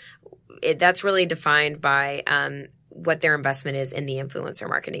that's really defined by, what their investment is in the influencer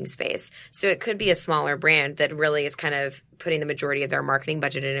marketing space. So it could be a smaller brand that really is kind of putting the majority of their marketing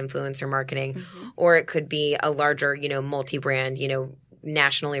budget in influencer marketing, or it could be a larger, multi-brand,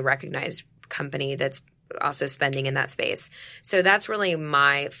 nationally recognized company that's also spending in that space. So that's really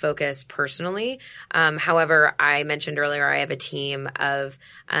my focus personally. However, I mentioned earlier, I have a team of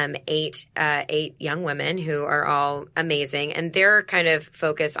 8 young women who are all amazing, and they're kind of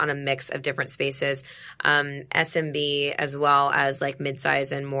focused on a mix of different spaces, SMB as well as like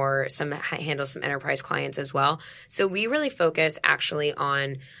midsize and handle some enterprise clients as well. So we really focus actually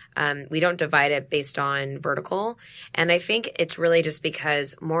on we don't divide it based on vertical. And I think it's really just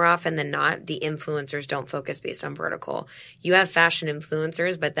because more often than not, the influencers don't focus based on vertical. You have fashion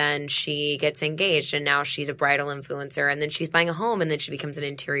influencers, but then she gets engaged and now she's a bridal influencer, and then she's buying a home and then she becomes an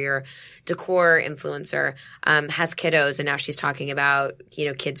interior decor influencer, has kiddos and now she's talking about,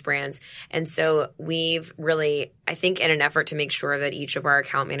 kids brands. And so we've really, I think in an effort to make sure that each of our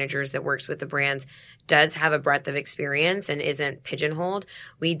account managers that works with the brands does have a breadth of experience and isn't pigeonholed,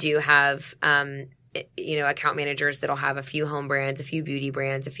 we do have account managers that'll have a few home brands, a few beauty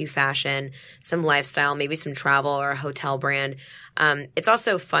brands, a few fashion, some lifestyle, maybe some travel or a hotel brand. It's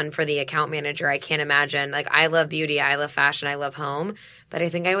also fun for the account manager. I can't imagine, like, I love beauty, I love fashion, I love home, but I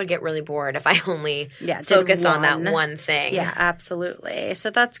think I would get really bored if I only focused on that one thing. Yeah, absolutely. So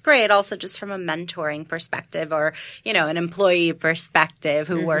that's great. Also, just from a mentoring perspective or, an employee perspective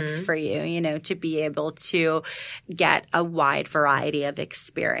who works for you, to be able to get a wide variety of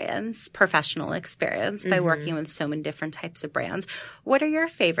experience, professional experience by working with so many different types of brands. What are your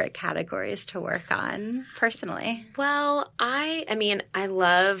favorite categories to work on personally? Well, I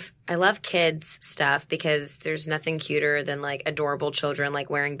love kids stuff because there's nothing cuter than like adorable children like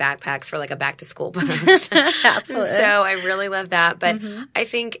wearing backpacks for like a back to school post. Absolutely. So I really love that. But I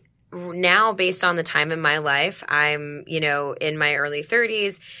think now, based on the time in my life, I'm, in my early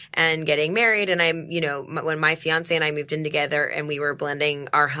 30s and getting married, and I'm, when my fiance and I moved in together and we were blending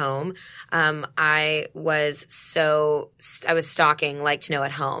our home, I was stalking Like to Know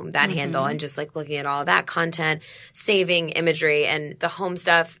at Home, that handle, and just like looking at all of that content, saving imagery, and the home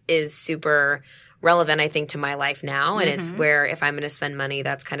stuff is super relevant, I think, to my life now. And it's where if I'm going to spend money,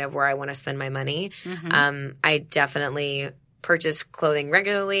 that's kind of where I want to spend my money. I definitely purchase clothing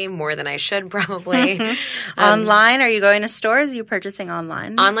regularly, more than I should probably. Online? Are you going to stores? Are you purchasing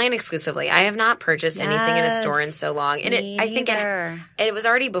online? Online exclusively. I have not purchased anything in a store in so long. And I think it was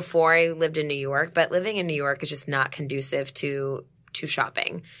already before I lived in New York, but living in New York is just not conducive to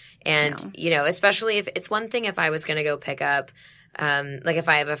shopping. And, especially if it's one thing if I was going to go pick up like if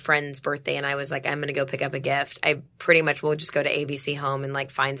I have a friend's birthday and I was like, I'm going to go pick up a gift, I pretty much will just go to ABC Home and like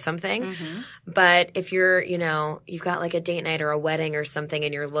find something. But if you're, you've got like a date night or a wedding or something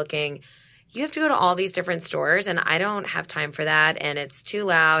and you're looking, you have to go to all these different stores and I don't have time for that. And it's too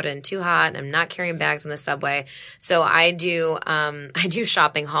loud and too hot and I'm not carrying bags on the subway. So I do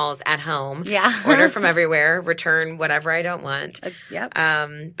shopping hauls at home. Yeah. Order from everywhere, return whatever I don't want. Yep.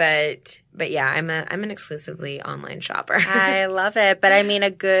 But yeah, I'm an exclusively online shopper. I love it. But I mean,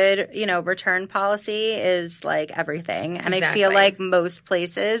 a good, return policy is like everything. And I feel like most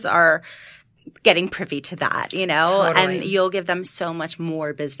places are getting privy to that, Totally. and you'll give them so much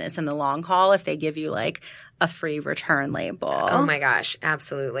more business in the long haul if they give you like a free return label. Oh my gosh,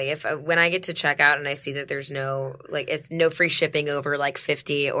 absolutely. When I get to checkout and I see that there's no free shipping over like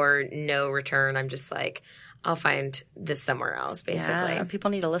 50 or no return, I'm just like, I'll find this somewhere else, basically. Yeah, people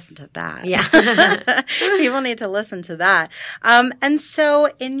need to listen to that. Yeah. People need to listen to that. And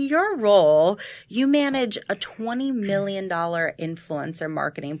so in your role, you manage a $20 million influencer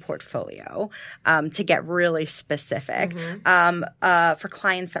marketing portfolio, to get really specific, for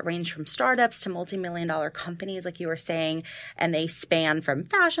clients that range from startups to multi-million-dollar companies, like you were saying, and they span from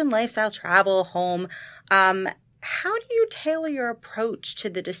fashion, lifestyle, travel, home. How do you tailor your approach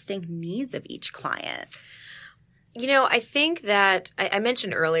to the distinct needs of each client? I think that I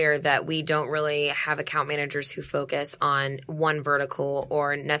mentioned earlier that we don't really have account managers who focus on one vertical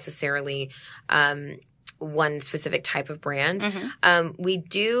or necessarily one specific type of brand. We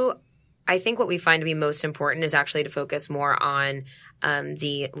do. I think what we find to be most important is actually to focus more on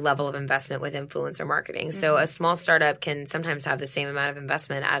the level of investment with influencer marketing. So a small startup can sometimes have the same amount of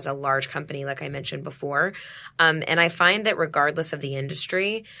investment as a large company, like I mentioned before. And I find that regardless of the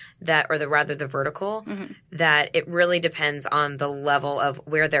industry the vertical, that it really depends on the level of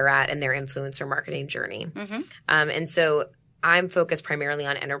where they're at in their influencer marketing journey. And so I'm focused primarily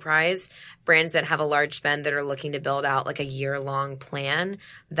on enterprise brands that have a large spend that are looking to build out like a year-long plan.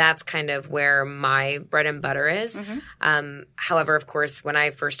 That's kind of where my bread and butter is. However, of course, when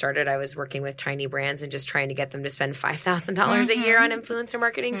I first started, I was working with tiny brands and just trying to get them to spend $5,000 a year on influencer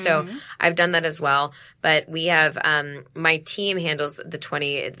marketing. So I've done that as well. But we have my team handles the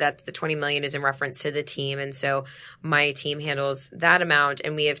 20 million is in reference to the team. And so my team handles that amount.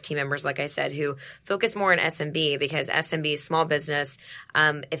 And we have team members, like I said, who focus more on SMB because SMB is small business.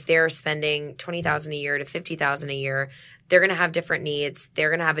 If they're spending $20,000 a year to $50,000 a year, they're going to have different needs. They're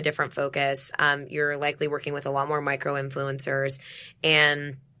going to have a different focus. You're likely working with a lot more micro influencers,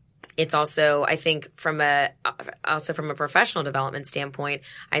 and it's also, I think, from a professional development standpoint,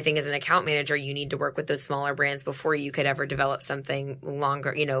 I think as an account manager, you need to work with those smaller brands before you could ever develop something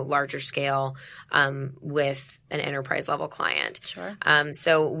longer, larger scale, with an enterprise level client. Sure.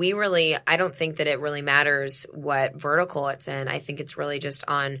 So I don't think that it really matters what vertical it's in. I think it's really just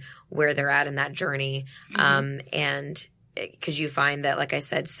on where they're at in that journey. And because you find that, like I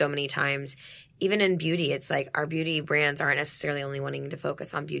said, so many times, even in beauty, it's like our beauty brands aren't necessarily only wanting to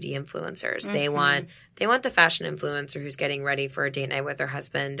focus on beauty influencers. They want the fashion influencer who's getting ready for a date night with her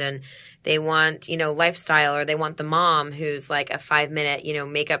husband, and they want, lifestyle, or they want the mom who's like a 5-minute,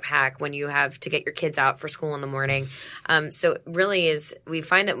 makeup hack when you have to get your kids out for school in the morning. So it really we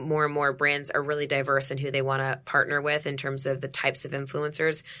find that more and more brands are really diverse in who they want to partner with in terms of the types of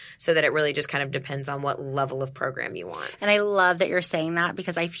influencers, so that it really just kind of depends on what level of program you want. And I love that you're saying that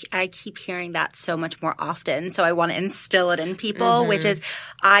because I keep hearing that so much more often. So I want to instill it in people, which is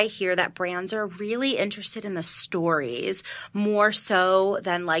I hear that brands are really interested in the stories more so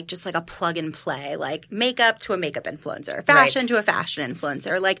than like just like a plug and play, like makeup to a makeup influencer, fashion to a fashion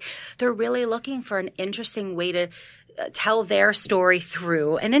influencer. Like they're really looking for an interesting way to tell their story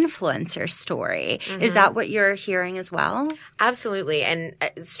through an influencer story. Is that what you're hearing as well? Absolutely. And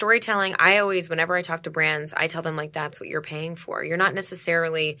storytelling, whenever I talk to brands, I tell them like that's what you're paying for. You're not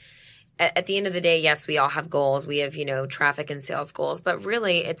necessarily – at the end of the day, yes, we all have goals. We have, traffic and sales goals. But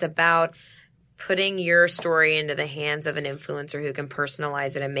really, it's about putting your story into the hands of an influencer who can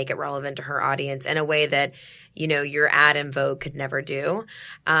personalize it and make it relevant to her audience in a way that, your ad in Vogue could never do.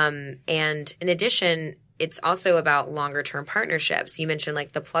 And in addition, it's also about longer term partnerships. You mentioned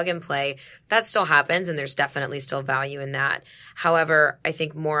like the plug and play. That still happens, and there's definitely still value in that. However, I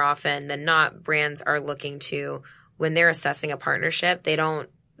think more often than not, brands are looking to, when they're assessing a partnership,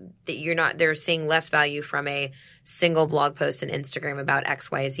 they're seeing less value from a single blog post on Instagram about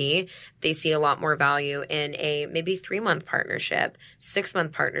XYZ. They see a lot more value in a maybe 3-month partnership,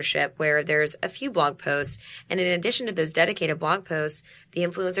 6-month partnership where there's a few blog posts. And in addition to those dedicated blog posts, the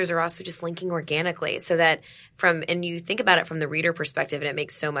influencers are also just linking organically so that and you think about it from the reader perspective, and it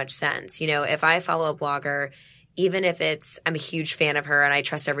makes so much sense. You know, if I follow a blogger, even if I'm a huge fan of her and I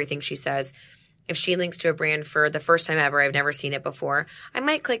trust everything she says, if she links to a brand for the first time ever, I've never seen it before, I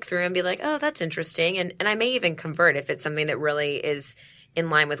might click through and be like, oh, that's interesting. And I may even convert if it's something that really is in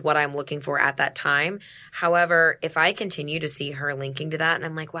line with what I'm looking for at that time. However, if I continue to see her linking to that and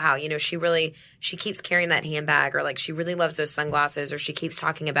I'm like, wow, you know, she keeps carrying that handbag, or like she really loves those sunglasses, or she keeps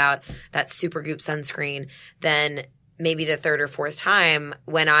talking about that Supergoop sunscreen, then maybe the third or fourth time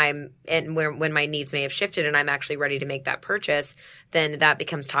when when my needs may have shifted and I'm actually ready to make that purchase, then that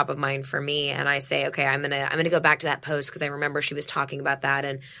becomes top of mind for me. And I say, okay, I'm gonna go back to that post because I remember she was talking about that,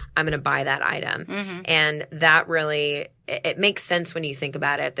 and I'm gonna buy that item. And that really, it makes sense when you think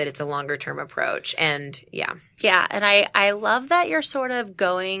about it, that it's a longer term approach. And yeah. And I love that you're sort of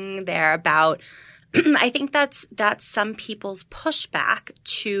going there about I think that's some people's pushback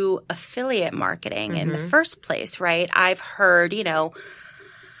to affiliate marketing in the first place, right? I've heard, you know,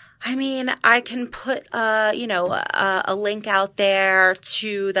 I mean, I can put a link out there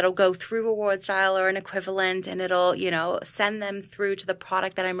that'll go through Reward Style or an equivalent, and it'll, you know, send them through to the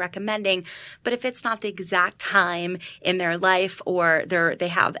product that I'm recommending. But if it's not the exact time in their life, or they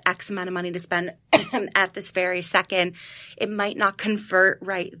have X amount of money to spend at this very second, it might not convert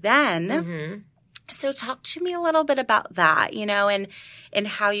right then. So talk to me a little bit about that, you know, and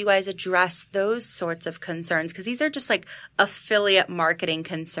how you guys address those sorts of concerns, because these are just like affiliate marketing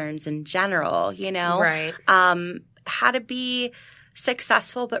concerns in general, you know, right? How to be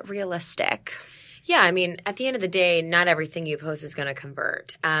successful but realistic. Yeah, I mean, at the end of the day, not everything you post is going to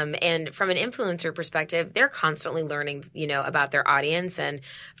convert. And from an influencer perspective, they're constantly learning, you know, about their audience. And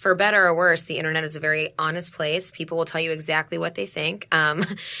for better or worse, the internet is a very honest place. People will tell you exactly what they think. And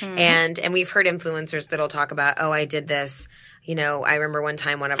we've heard influencers that'll talk about, oh, I did this. You know, I remember one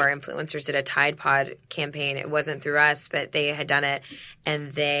time one of our influencers did a Tide Pod campaign. It wasn't through us, but they had done it.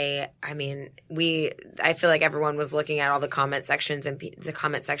 And I feel like everyone was looking at all the comment sections and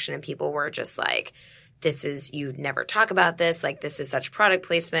people were just like, you'd never talk about this. Like, this is such product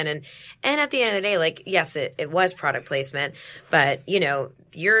placement. And at the end of the day, like, yes, it was product placement, but you know,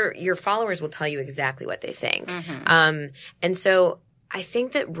 your followers will tell you exactly what they think. And so I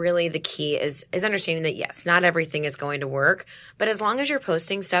think that really the key is understanding that, yes, not everything is going to work, but as long as you're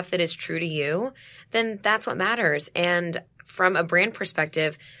posting stuff that is true to you, then that's what matters. And from a brand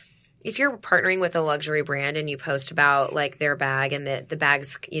perspective, if you're partnering with a luxury brand and you post about like their bag, and the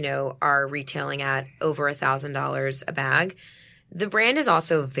bags, you know, are retailing at over $1,000 a bag, the brand is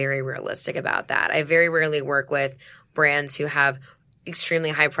also very realistic about that. I very rarely work with brands who have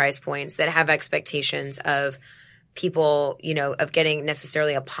extremely high price points that have expectations of people, you know, of getting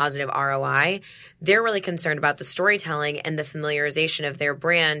necessarily a positive ROI. They're really concerned about the storytelling and the familiarization of their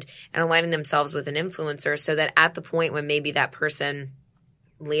brand and aligning themselves with an influencer so that at the point when maybe that person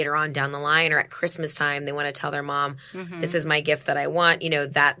later on down the line or at Christmas time, they want to tell their mom, this is my gift that I want, you know,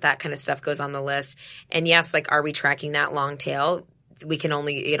 that kind of stuff goes on the list. And yes, like, are we tracking that long tail? It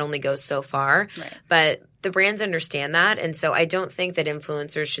only goes so far, right. But the brands understand that. And so I don't think that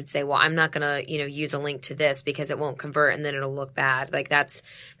influencers should say, well, I'm not going to, you know, use a link to this because it won't convert and then it'll look bad. Like, that's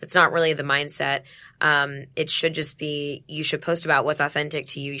not really the mindset. It should just be, you should post about what's authentic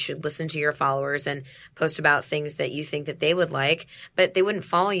to you. You should listen to your followers and post about things that you think that they would like, but they wouldn't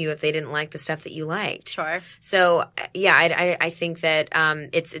follow you if they didn't like the stuff that you liked. Sure. So yeah, I think that,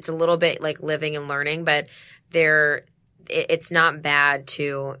 it's a little bit like living and learning, but it's not bad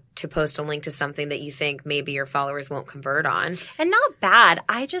to post a link to something that you think maybe your followers won't convert on. And not bad.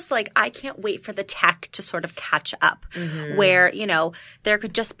 I can't wait for the tech to sort of catch up where, you know, there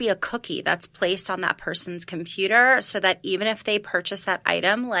could just be a cookie that's placed on that person's computer so that even if they purchase that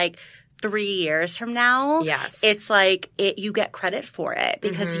item, like 3 years from now, yes, it's like you get credit for it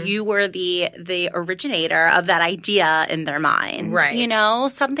because you were the originator of that idea in their mind. Right. You know,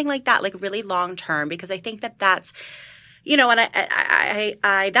 something like that, like really long term, because I think that's, you know, and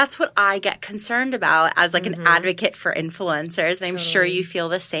I that's what I get concerned about as like an advocate for influencers. And I'm sure you feel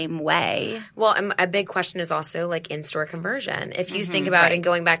the same way. Well, a big question is also like in-store conversion. If you think about, and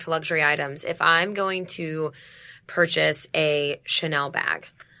going back to luxury items, if I'm going to purchase a Chanel bag,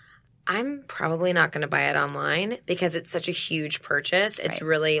 I'm probably not going to buy it online because it's such a huge purchase. It's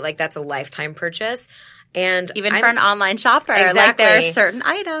really like that's a lifetime purchase. And even for an online shopper, like there are certain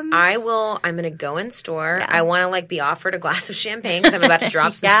items. I'm going to go in store. Yeah. I want to like be offered a glass of champagne because I'm about to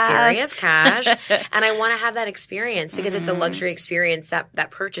drop some serious cash. And I want to have that experience because it's a luxury experience.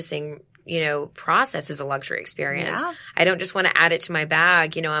 That purchasing, process is a luxury experience. Yeah. I don't just want to add it to my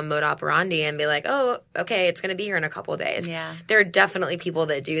bag, on mode operandi and be like, oh, okay, it's going to be here in a couple of days. Yeah. There are definitely people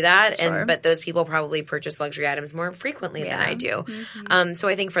that do that. Sure. But those people probably purchase luxury items more frequently than I do. Mm-hmm. So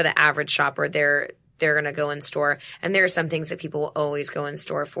I think for the average shopper, they're going to go in store. And there are some things that people will always go in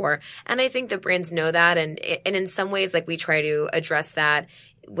store for. And I think the brands know that. And in some ways, like we try to address that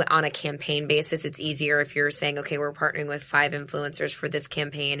on a campaign basis. It's easier if you're saying, okay, we're partnering with 5 influencers for this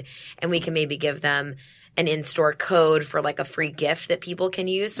campaign and we can maybe give them an in-store code for like a free gift that people can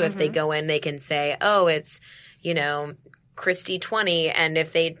use. So if they go in, they can say, oh, it's, Christy 20. And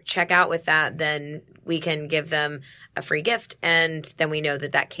if they check out with that, then we can give them a free gift. And then we know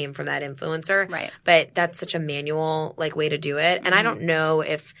that came from that influencer. Right. But that's such a manual way to do it. And I don't know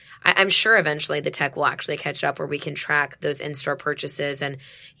if I'm sure eventually the tech will actually catch up where we can track those in-store purchases and,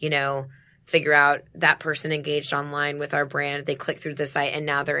 figure out that person engaged online with our brand. They click through the site and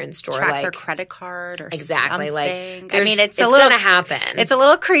now they're in store. Track their credit card or exactly. something. It's going to happen. It's a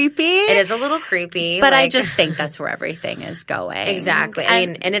little creepy. It is a little creepy. But I just think that's where everything is going. Exactly.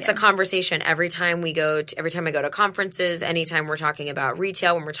 And it's a conversation every time I go to conferences, anytime we're talking about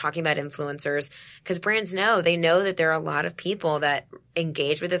retail, when we're talking about influencers, because brands know that there are a lot of people that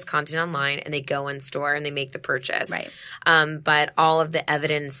engage with this content online and they go in store and they make the purchase. Right. But all of the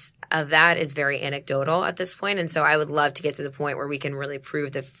evidence of that is very anecdotal at this point. And so I would love to get to the point where we can really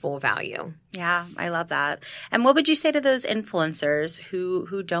prove the full value. Yeah, I love that. And what would you say to those influencers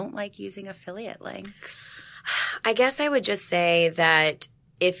who don't like using affiliate links? I guess I would just say that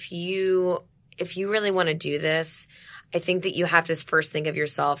if you really want to do this, I think that you have to first think of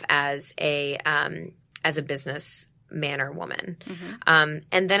yourself as a business man or woman, and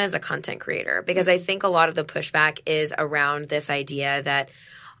then as a content creator, because I think a lot of the pushback is around this idea that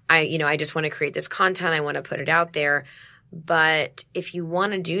I just want to create this content. I want to put it out there. But if you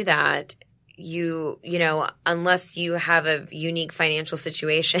want to do that, unless you have a unique financial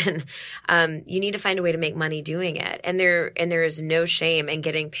situation, you need to find a way to make money doing it. And there is no shame in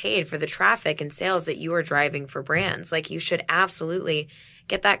getting paid for the traffic and sales that you are driving for brands. Like you should absolutely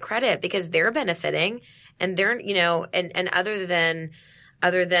get that credit because they're benefiting and they're, and other than,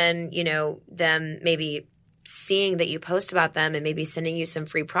 them maybe seeing that you post about them and maybe sending you some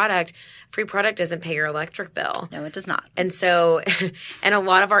free product doesn't pay your electric bill. No, it does not. And so, and a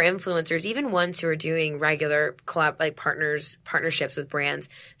lot of our influencers, even ones who are doing regular partnerships with brands,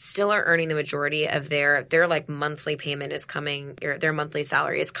 still are earning the majority of their monthly payment is coming, or their monthly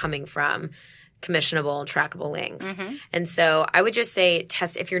salary is coming from commissionable, trackable links. And so I would just say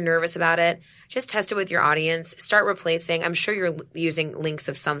if you're nervous about it, just test it with your audience. Start replacing. I'm sure you're using links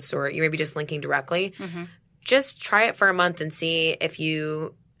of some sort. You may be just linking directly. Just try it for a month and see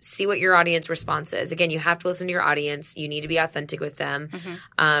what your audience response is. Again, you have to listen to your audience. You need to be authentic with them.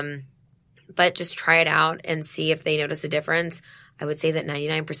 But just try it out and see if they notice a difference. I would say that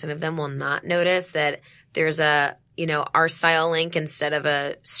 99% of them will not notice that there's a our style link instead of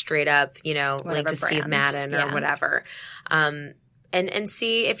a straight up, link to Steve Madden or whatever. And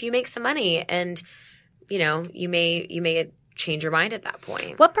see if you make some money and, you may change your mind at that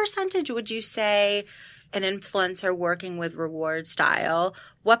point. What percentage would you say an influencer working with Reward Style,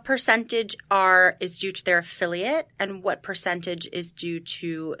 what percentage is due to their affiliate and what percentage is due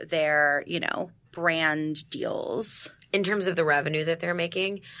to their, brand deals? In terms of the revenue that they're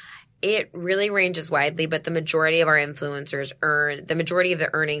making, it really ranges widely, but the majority of our influencers the majority of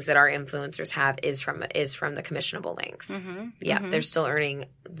the earnings that our influencers have is from the commissionable links. They're still earning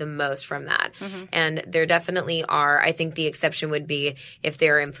the most from that. And there definitely are, I think the exception would be if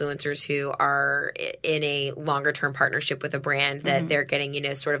there are influencers who are in a longer term partnership with a brand that they're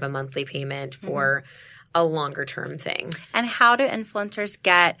getting, sort of a monthly payment for a longer term thing. And how do influencers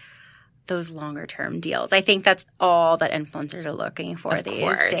get those longer term deals? I think that's all that influencers are looking for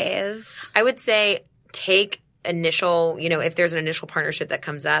these days. I would say take initial, if there's an initial partnership that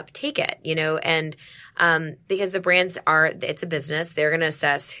comes up, take it, and because the brands it's a business, they're going to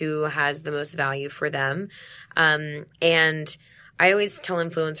assess who has the most value for them. And I always tell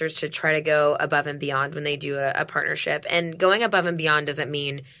influencers to try to go above and beyond when they do a partnership. And going above and beyond doesn't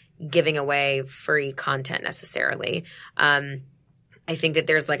mean giving away free content necessarily. I think that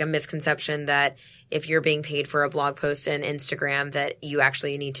there's a misconception that if you're being paid for a blog post in Instagram that you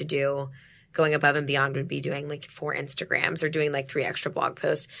actually need to do going above and beyond would be doing like 4 Instagrams or doing like 3 extra blog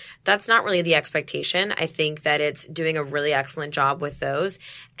posts. That's not really the expectation. I think that it's doing a really excellent job with those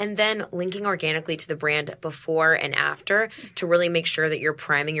and then linking organically to the brand before and after to really make sure that you're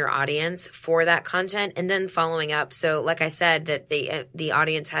priming your audience for that content and then following up. So like I said, that the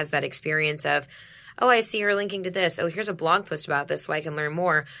audience has that experience of, oh, I see her linking to this. Oh, here's a blog post about this so I can learn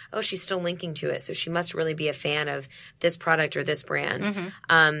more. Oh, she's still linking to it. So she must really be a fan of this product or this brand.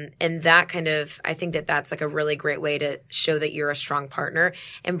 And that kind of, I think that that's like a really great way to show that you're a strong partner.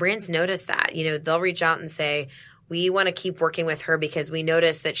 And brands notice that. You know, they'll reach out and say, we want to keep working with her because we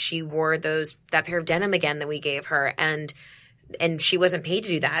noticed that she wore that pair of denim again that we gave her. And she wasn't paid to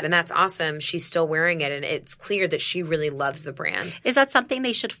do that. And that's awesome. She's still wearing it. And it's clear that she really loves the brand. Is that something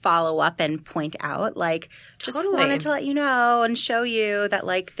they should follow up and point out? Like, just Totally. wanted to let you know and show you that,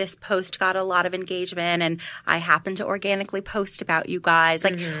 like, this post got a lot of engagement and I happened to organically post about you guys.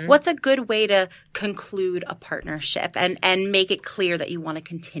 Like, what's a good way to conclude a partnership and make it clear that you want to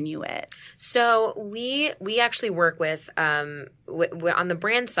continue it? So we actually work with on the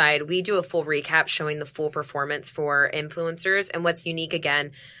brand side, we do a full recap showing the full performance for influencers and what's unique,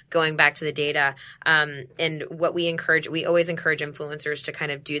 again, going back to the data. And what we always encourage influencers to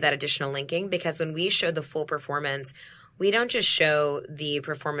kind of do that additional linking because when we show the full performance, we don't just show the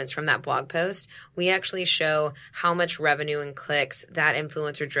performance from that blog post. We actually show how much revenue and clicks that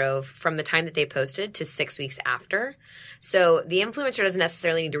influencer drove from the time that they posted to 6 weeks after. So the influencer doesn't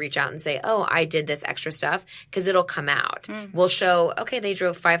necessarily need to reach out and say, oh, I did this extra stuff because it'll come out. We'll show, okay, they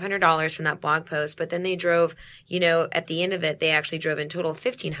drove $500 from that blog post, but then they drove, at the end of it, they actually drove in total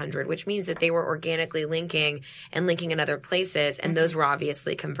 $1,500, which means that they were organically linking in other places, and those were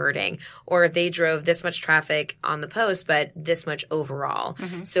obviously converting. Or they drove this much traffic on the post, but this much overall.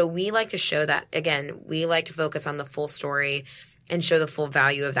 So we like to show that, again, we like to focus on the full story and show the full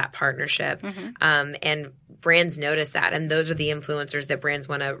value of that partnership. And brands notice that. And those are the influencers that brands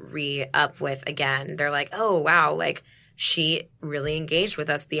want to re-up with again. They're like, oh, wow, like she really engaged with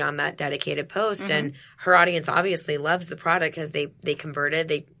us beyond that dedicated post. And her audience obviously loves the product because they converted,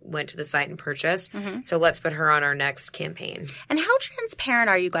 they went to the site and purchased. So let's put her on our next campaign. And how transparent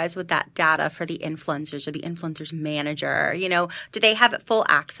are you guys with that data for the influencers or the influencers manager? Do they have full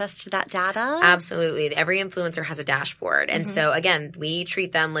access to that data? Absolutely. Every influencer has a dashboard. And so again, we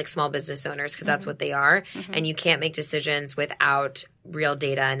treat them like small business owners because that's what they are. And you can't make decisions without real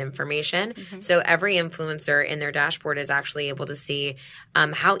data and information. So every influencer in their dashboard is actually able to see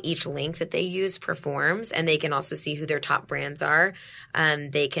how each link that they use performs, and they can also see who their top brands are.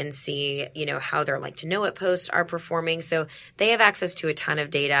 They can see, how their like to know it posts are performing. So they have access to a ton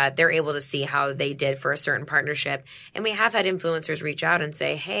of data. They're able to see how they did for a certain partnership. And we have had influencers reach out and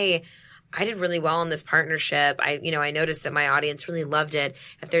say, hey, I did really well in this partnership. I noticed that my audience really loved it.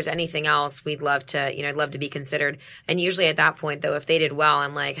 If there's anything else, we'd love to, I'd love to be considered. And usually at that point, though, if they did well,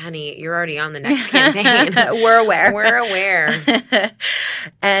 I'm like, honey, you're already on the next campaign. We're aware. We're aware.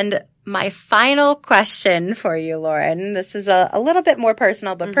 And my final question for you, Lauren, this is a little bit more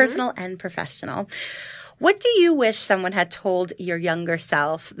personal, but personal and professional. What do you wish someone had told your younger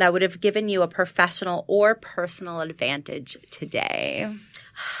self that would have given you a professional or personal advantage today?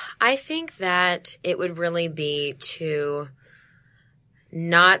 I think that it would really be to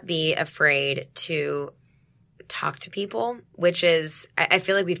not be afraid to talk to people, which is, I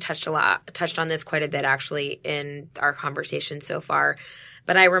feel like we've touched on this quite a bit actually in our conversation so far.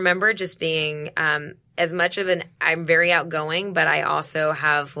 But I remember just being as much of I'm very outgoing, but I also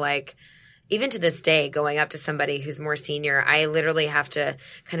have like, even to this day, going up to somebody who's more senior, I literally have to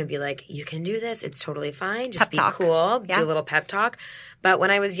kind of be like, you can do this. It's totally fine. Just be cool. Do a little pep talk. But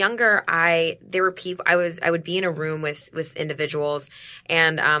when I was younger, there were people, I would be in a room with individuals,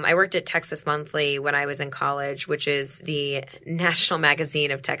 and I worked at Texas Monthly when I was in college, which is the national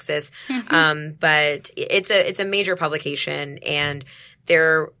magazine of Texas. But it's a major publication, and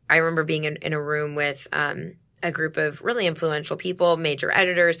I remember being in a room with a group of really influential people, major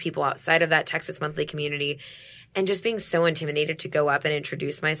editors, people outside of that Texas Monthly community, and just being so intimidated to go up and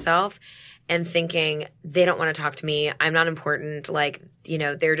introduce myself and thinking they don't want to talk to me. I'm not important. Like,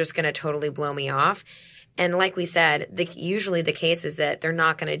 they're just going to totally blow me off. And like we said, usually the case is that they're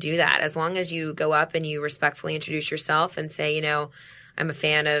not going to do that. As long as you go up and you respectfully introduce yourself and say, I'm a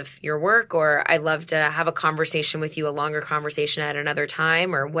fan of your work, or I'd love to have a conversation with you, a longer conversation at another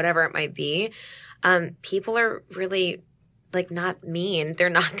time, or whatever it might be. People are really like not mean. They're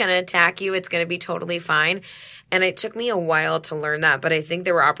not going to attack you. It's going to be totally fine. And it took me a while to learn that, but I think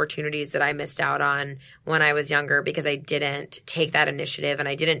there were opportunities that I missed out on when I was younger because I didn't take that initiative and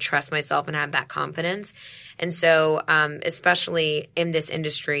I didn't trust myself and have that confidence. And so, especially in this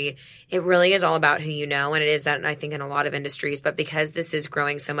industry, it really is all about who you know. And it is that, I think, in a lot of industries. But because this is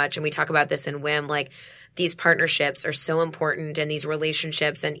growing so much, and we talk about this in WIM, like these partnerships are so important and these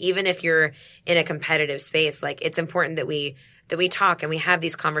relationships. And even if you're in a competitive space, like it's important that we talk and we have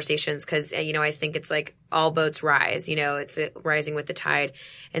these conversations because, I think it's like all boats rise, it's rising with the tide.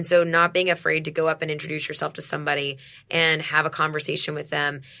 And so not being afraid to go up and introduce yourself to somebody and have a conversation with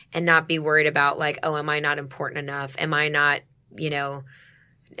them and not be worried about like, oh, am I not important enough? Am I not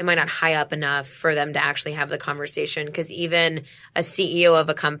high up enough for them to actually have the conversation? Because even a CEO of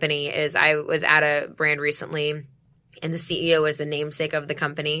a company I was at a brand recently, and the CEO is the namesake of the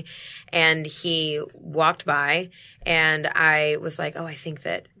company. And he walked by and I was like, oh, I think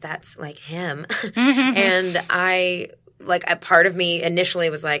that's like him. And a part of me initially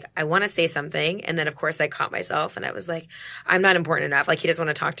was like, I want to say something. And then of course I caught myself and I was like, I'm not important enough. Like he doesn't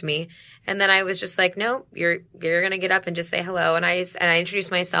want to talk to me. And then I was just like, no, you're going to get up and just say hello. And I introduced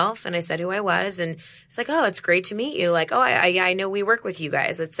myself and I said who I was. And it's like, oh, it's great to meet you. Like, oh, I know we work with you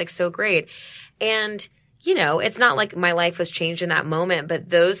guys. It's like so great. And it's not like my life was changed in that moment, but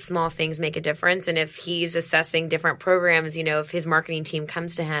those small things make a difference. And if he's assessing different programs, if his marketing team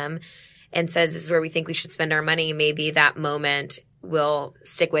comes to him and says, this is where we think we should spend our money, maybe that moment will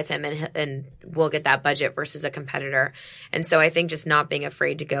stick with him and we'll get that budget versus a competitor. And so I think just not being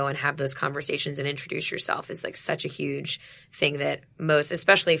afraid to go and have those conversations and introduce yourself is like such a huge thing that most,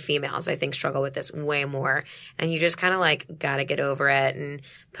 especially females, I think struggle with this way more. And you just kind of like got to get over it and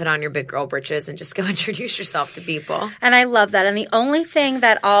put on your big girl britches and just go introduce yourself to people. And I love that. And the only thing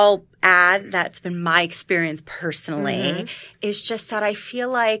that I'll add that's been my experience personally is just that I feel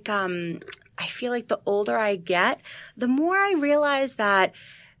like the older I get, the more I realize that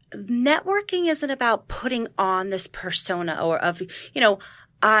networking isn't about putting on this persona or of,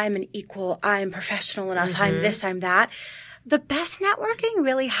 I'm an equal, I'm professional enough, I'm this, I'm that. The best networking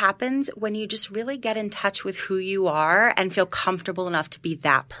really happens when you just really get in touch with who you are and feel comfortable enough to be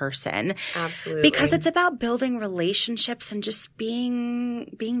that person. Absolutely. Because it's about building relationships and just being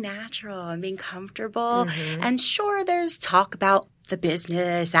natural and being comfortable. And sure, there's talk about the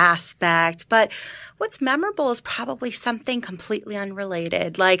business aspect, but what's memorable is probably something completely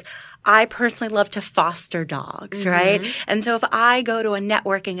unrelated. Like I personally love to foster dogs, right? And so if I go to a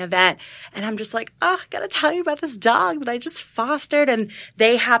networking event and I'm just like, oh, I got to tell you about this dog that I just fostered and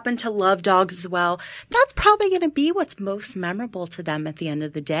they happen to love dogs as well, that's probably going to be what's most memorable to them at the end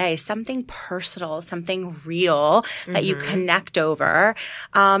of the day. Something personal, something real that you connect over.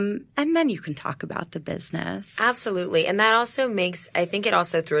 And then you can talk about the business. Absolutely. And that also I think it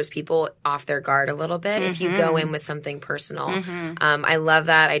also throws people off their guard a little bit if you go in with something personal. I love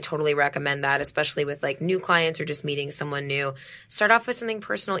that. I totally recommend that, especially with like new clients or just meeting someone new. Start off with something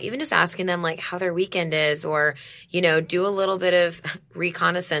personal, even just asking them like how their weekend is or, do a little bit of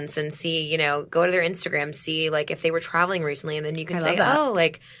reconnaissance and see, go to their Instagram, see like if they were traveling recently and then you can say, oh,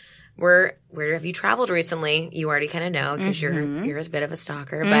 like where have you traveled recently? You already kind of know because you're a bit of a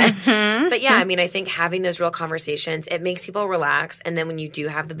stalker. But yeah, I mean, I think having those real conversations, it makes people relax. And then when you do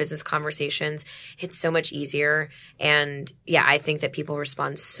have the business conversations, it's so much easier. And yeah, I think that people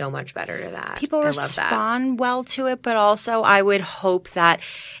respond so much better to that. People respond well to it, but also I would hope that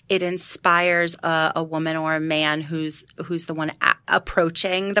it inspires a woman or a man who's the one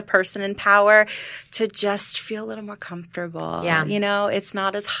approaching the person in power to just feel a little more comfortable. Yeah. It's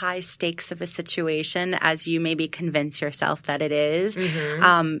not as high stakes of a situation as you maybe convince yourself that it is.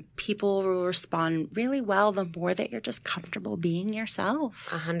 People will respond really well the more that you're just comfortable being yourself.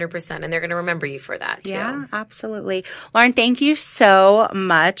 100%. And they're going to remember you for that too. Yeah, absolutely. Lauren, thank you so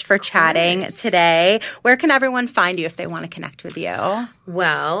much for chatting today. Where can everyone find you if they want to connect with you?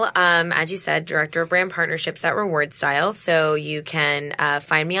 Well, as you said, Director of Brand Partnerships at Reward Style. So you can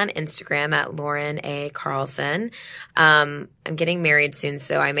find me on Instagram at Lauren A. Carlson. I'm getting married soon,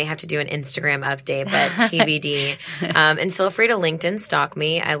 so I may have to do an Instagram update, but TBD. And feel free to LinkedIn stalk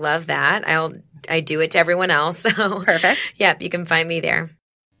me. I love that. I do it to everyone else. So perfect. Yep, you can find me there.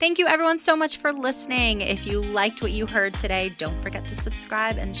 Thank you everyone so much for listening. If you liked what you heard today, don't forget to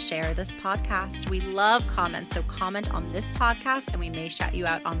subscribe and share this podcast. We love comments, so comment on this podcast and we may shout you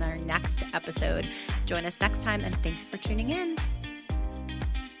out on our next episode. Join us next time and thanks for tuning in.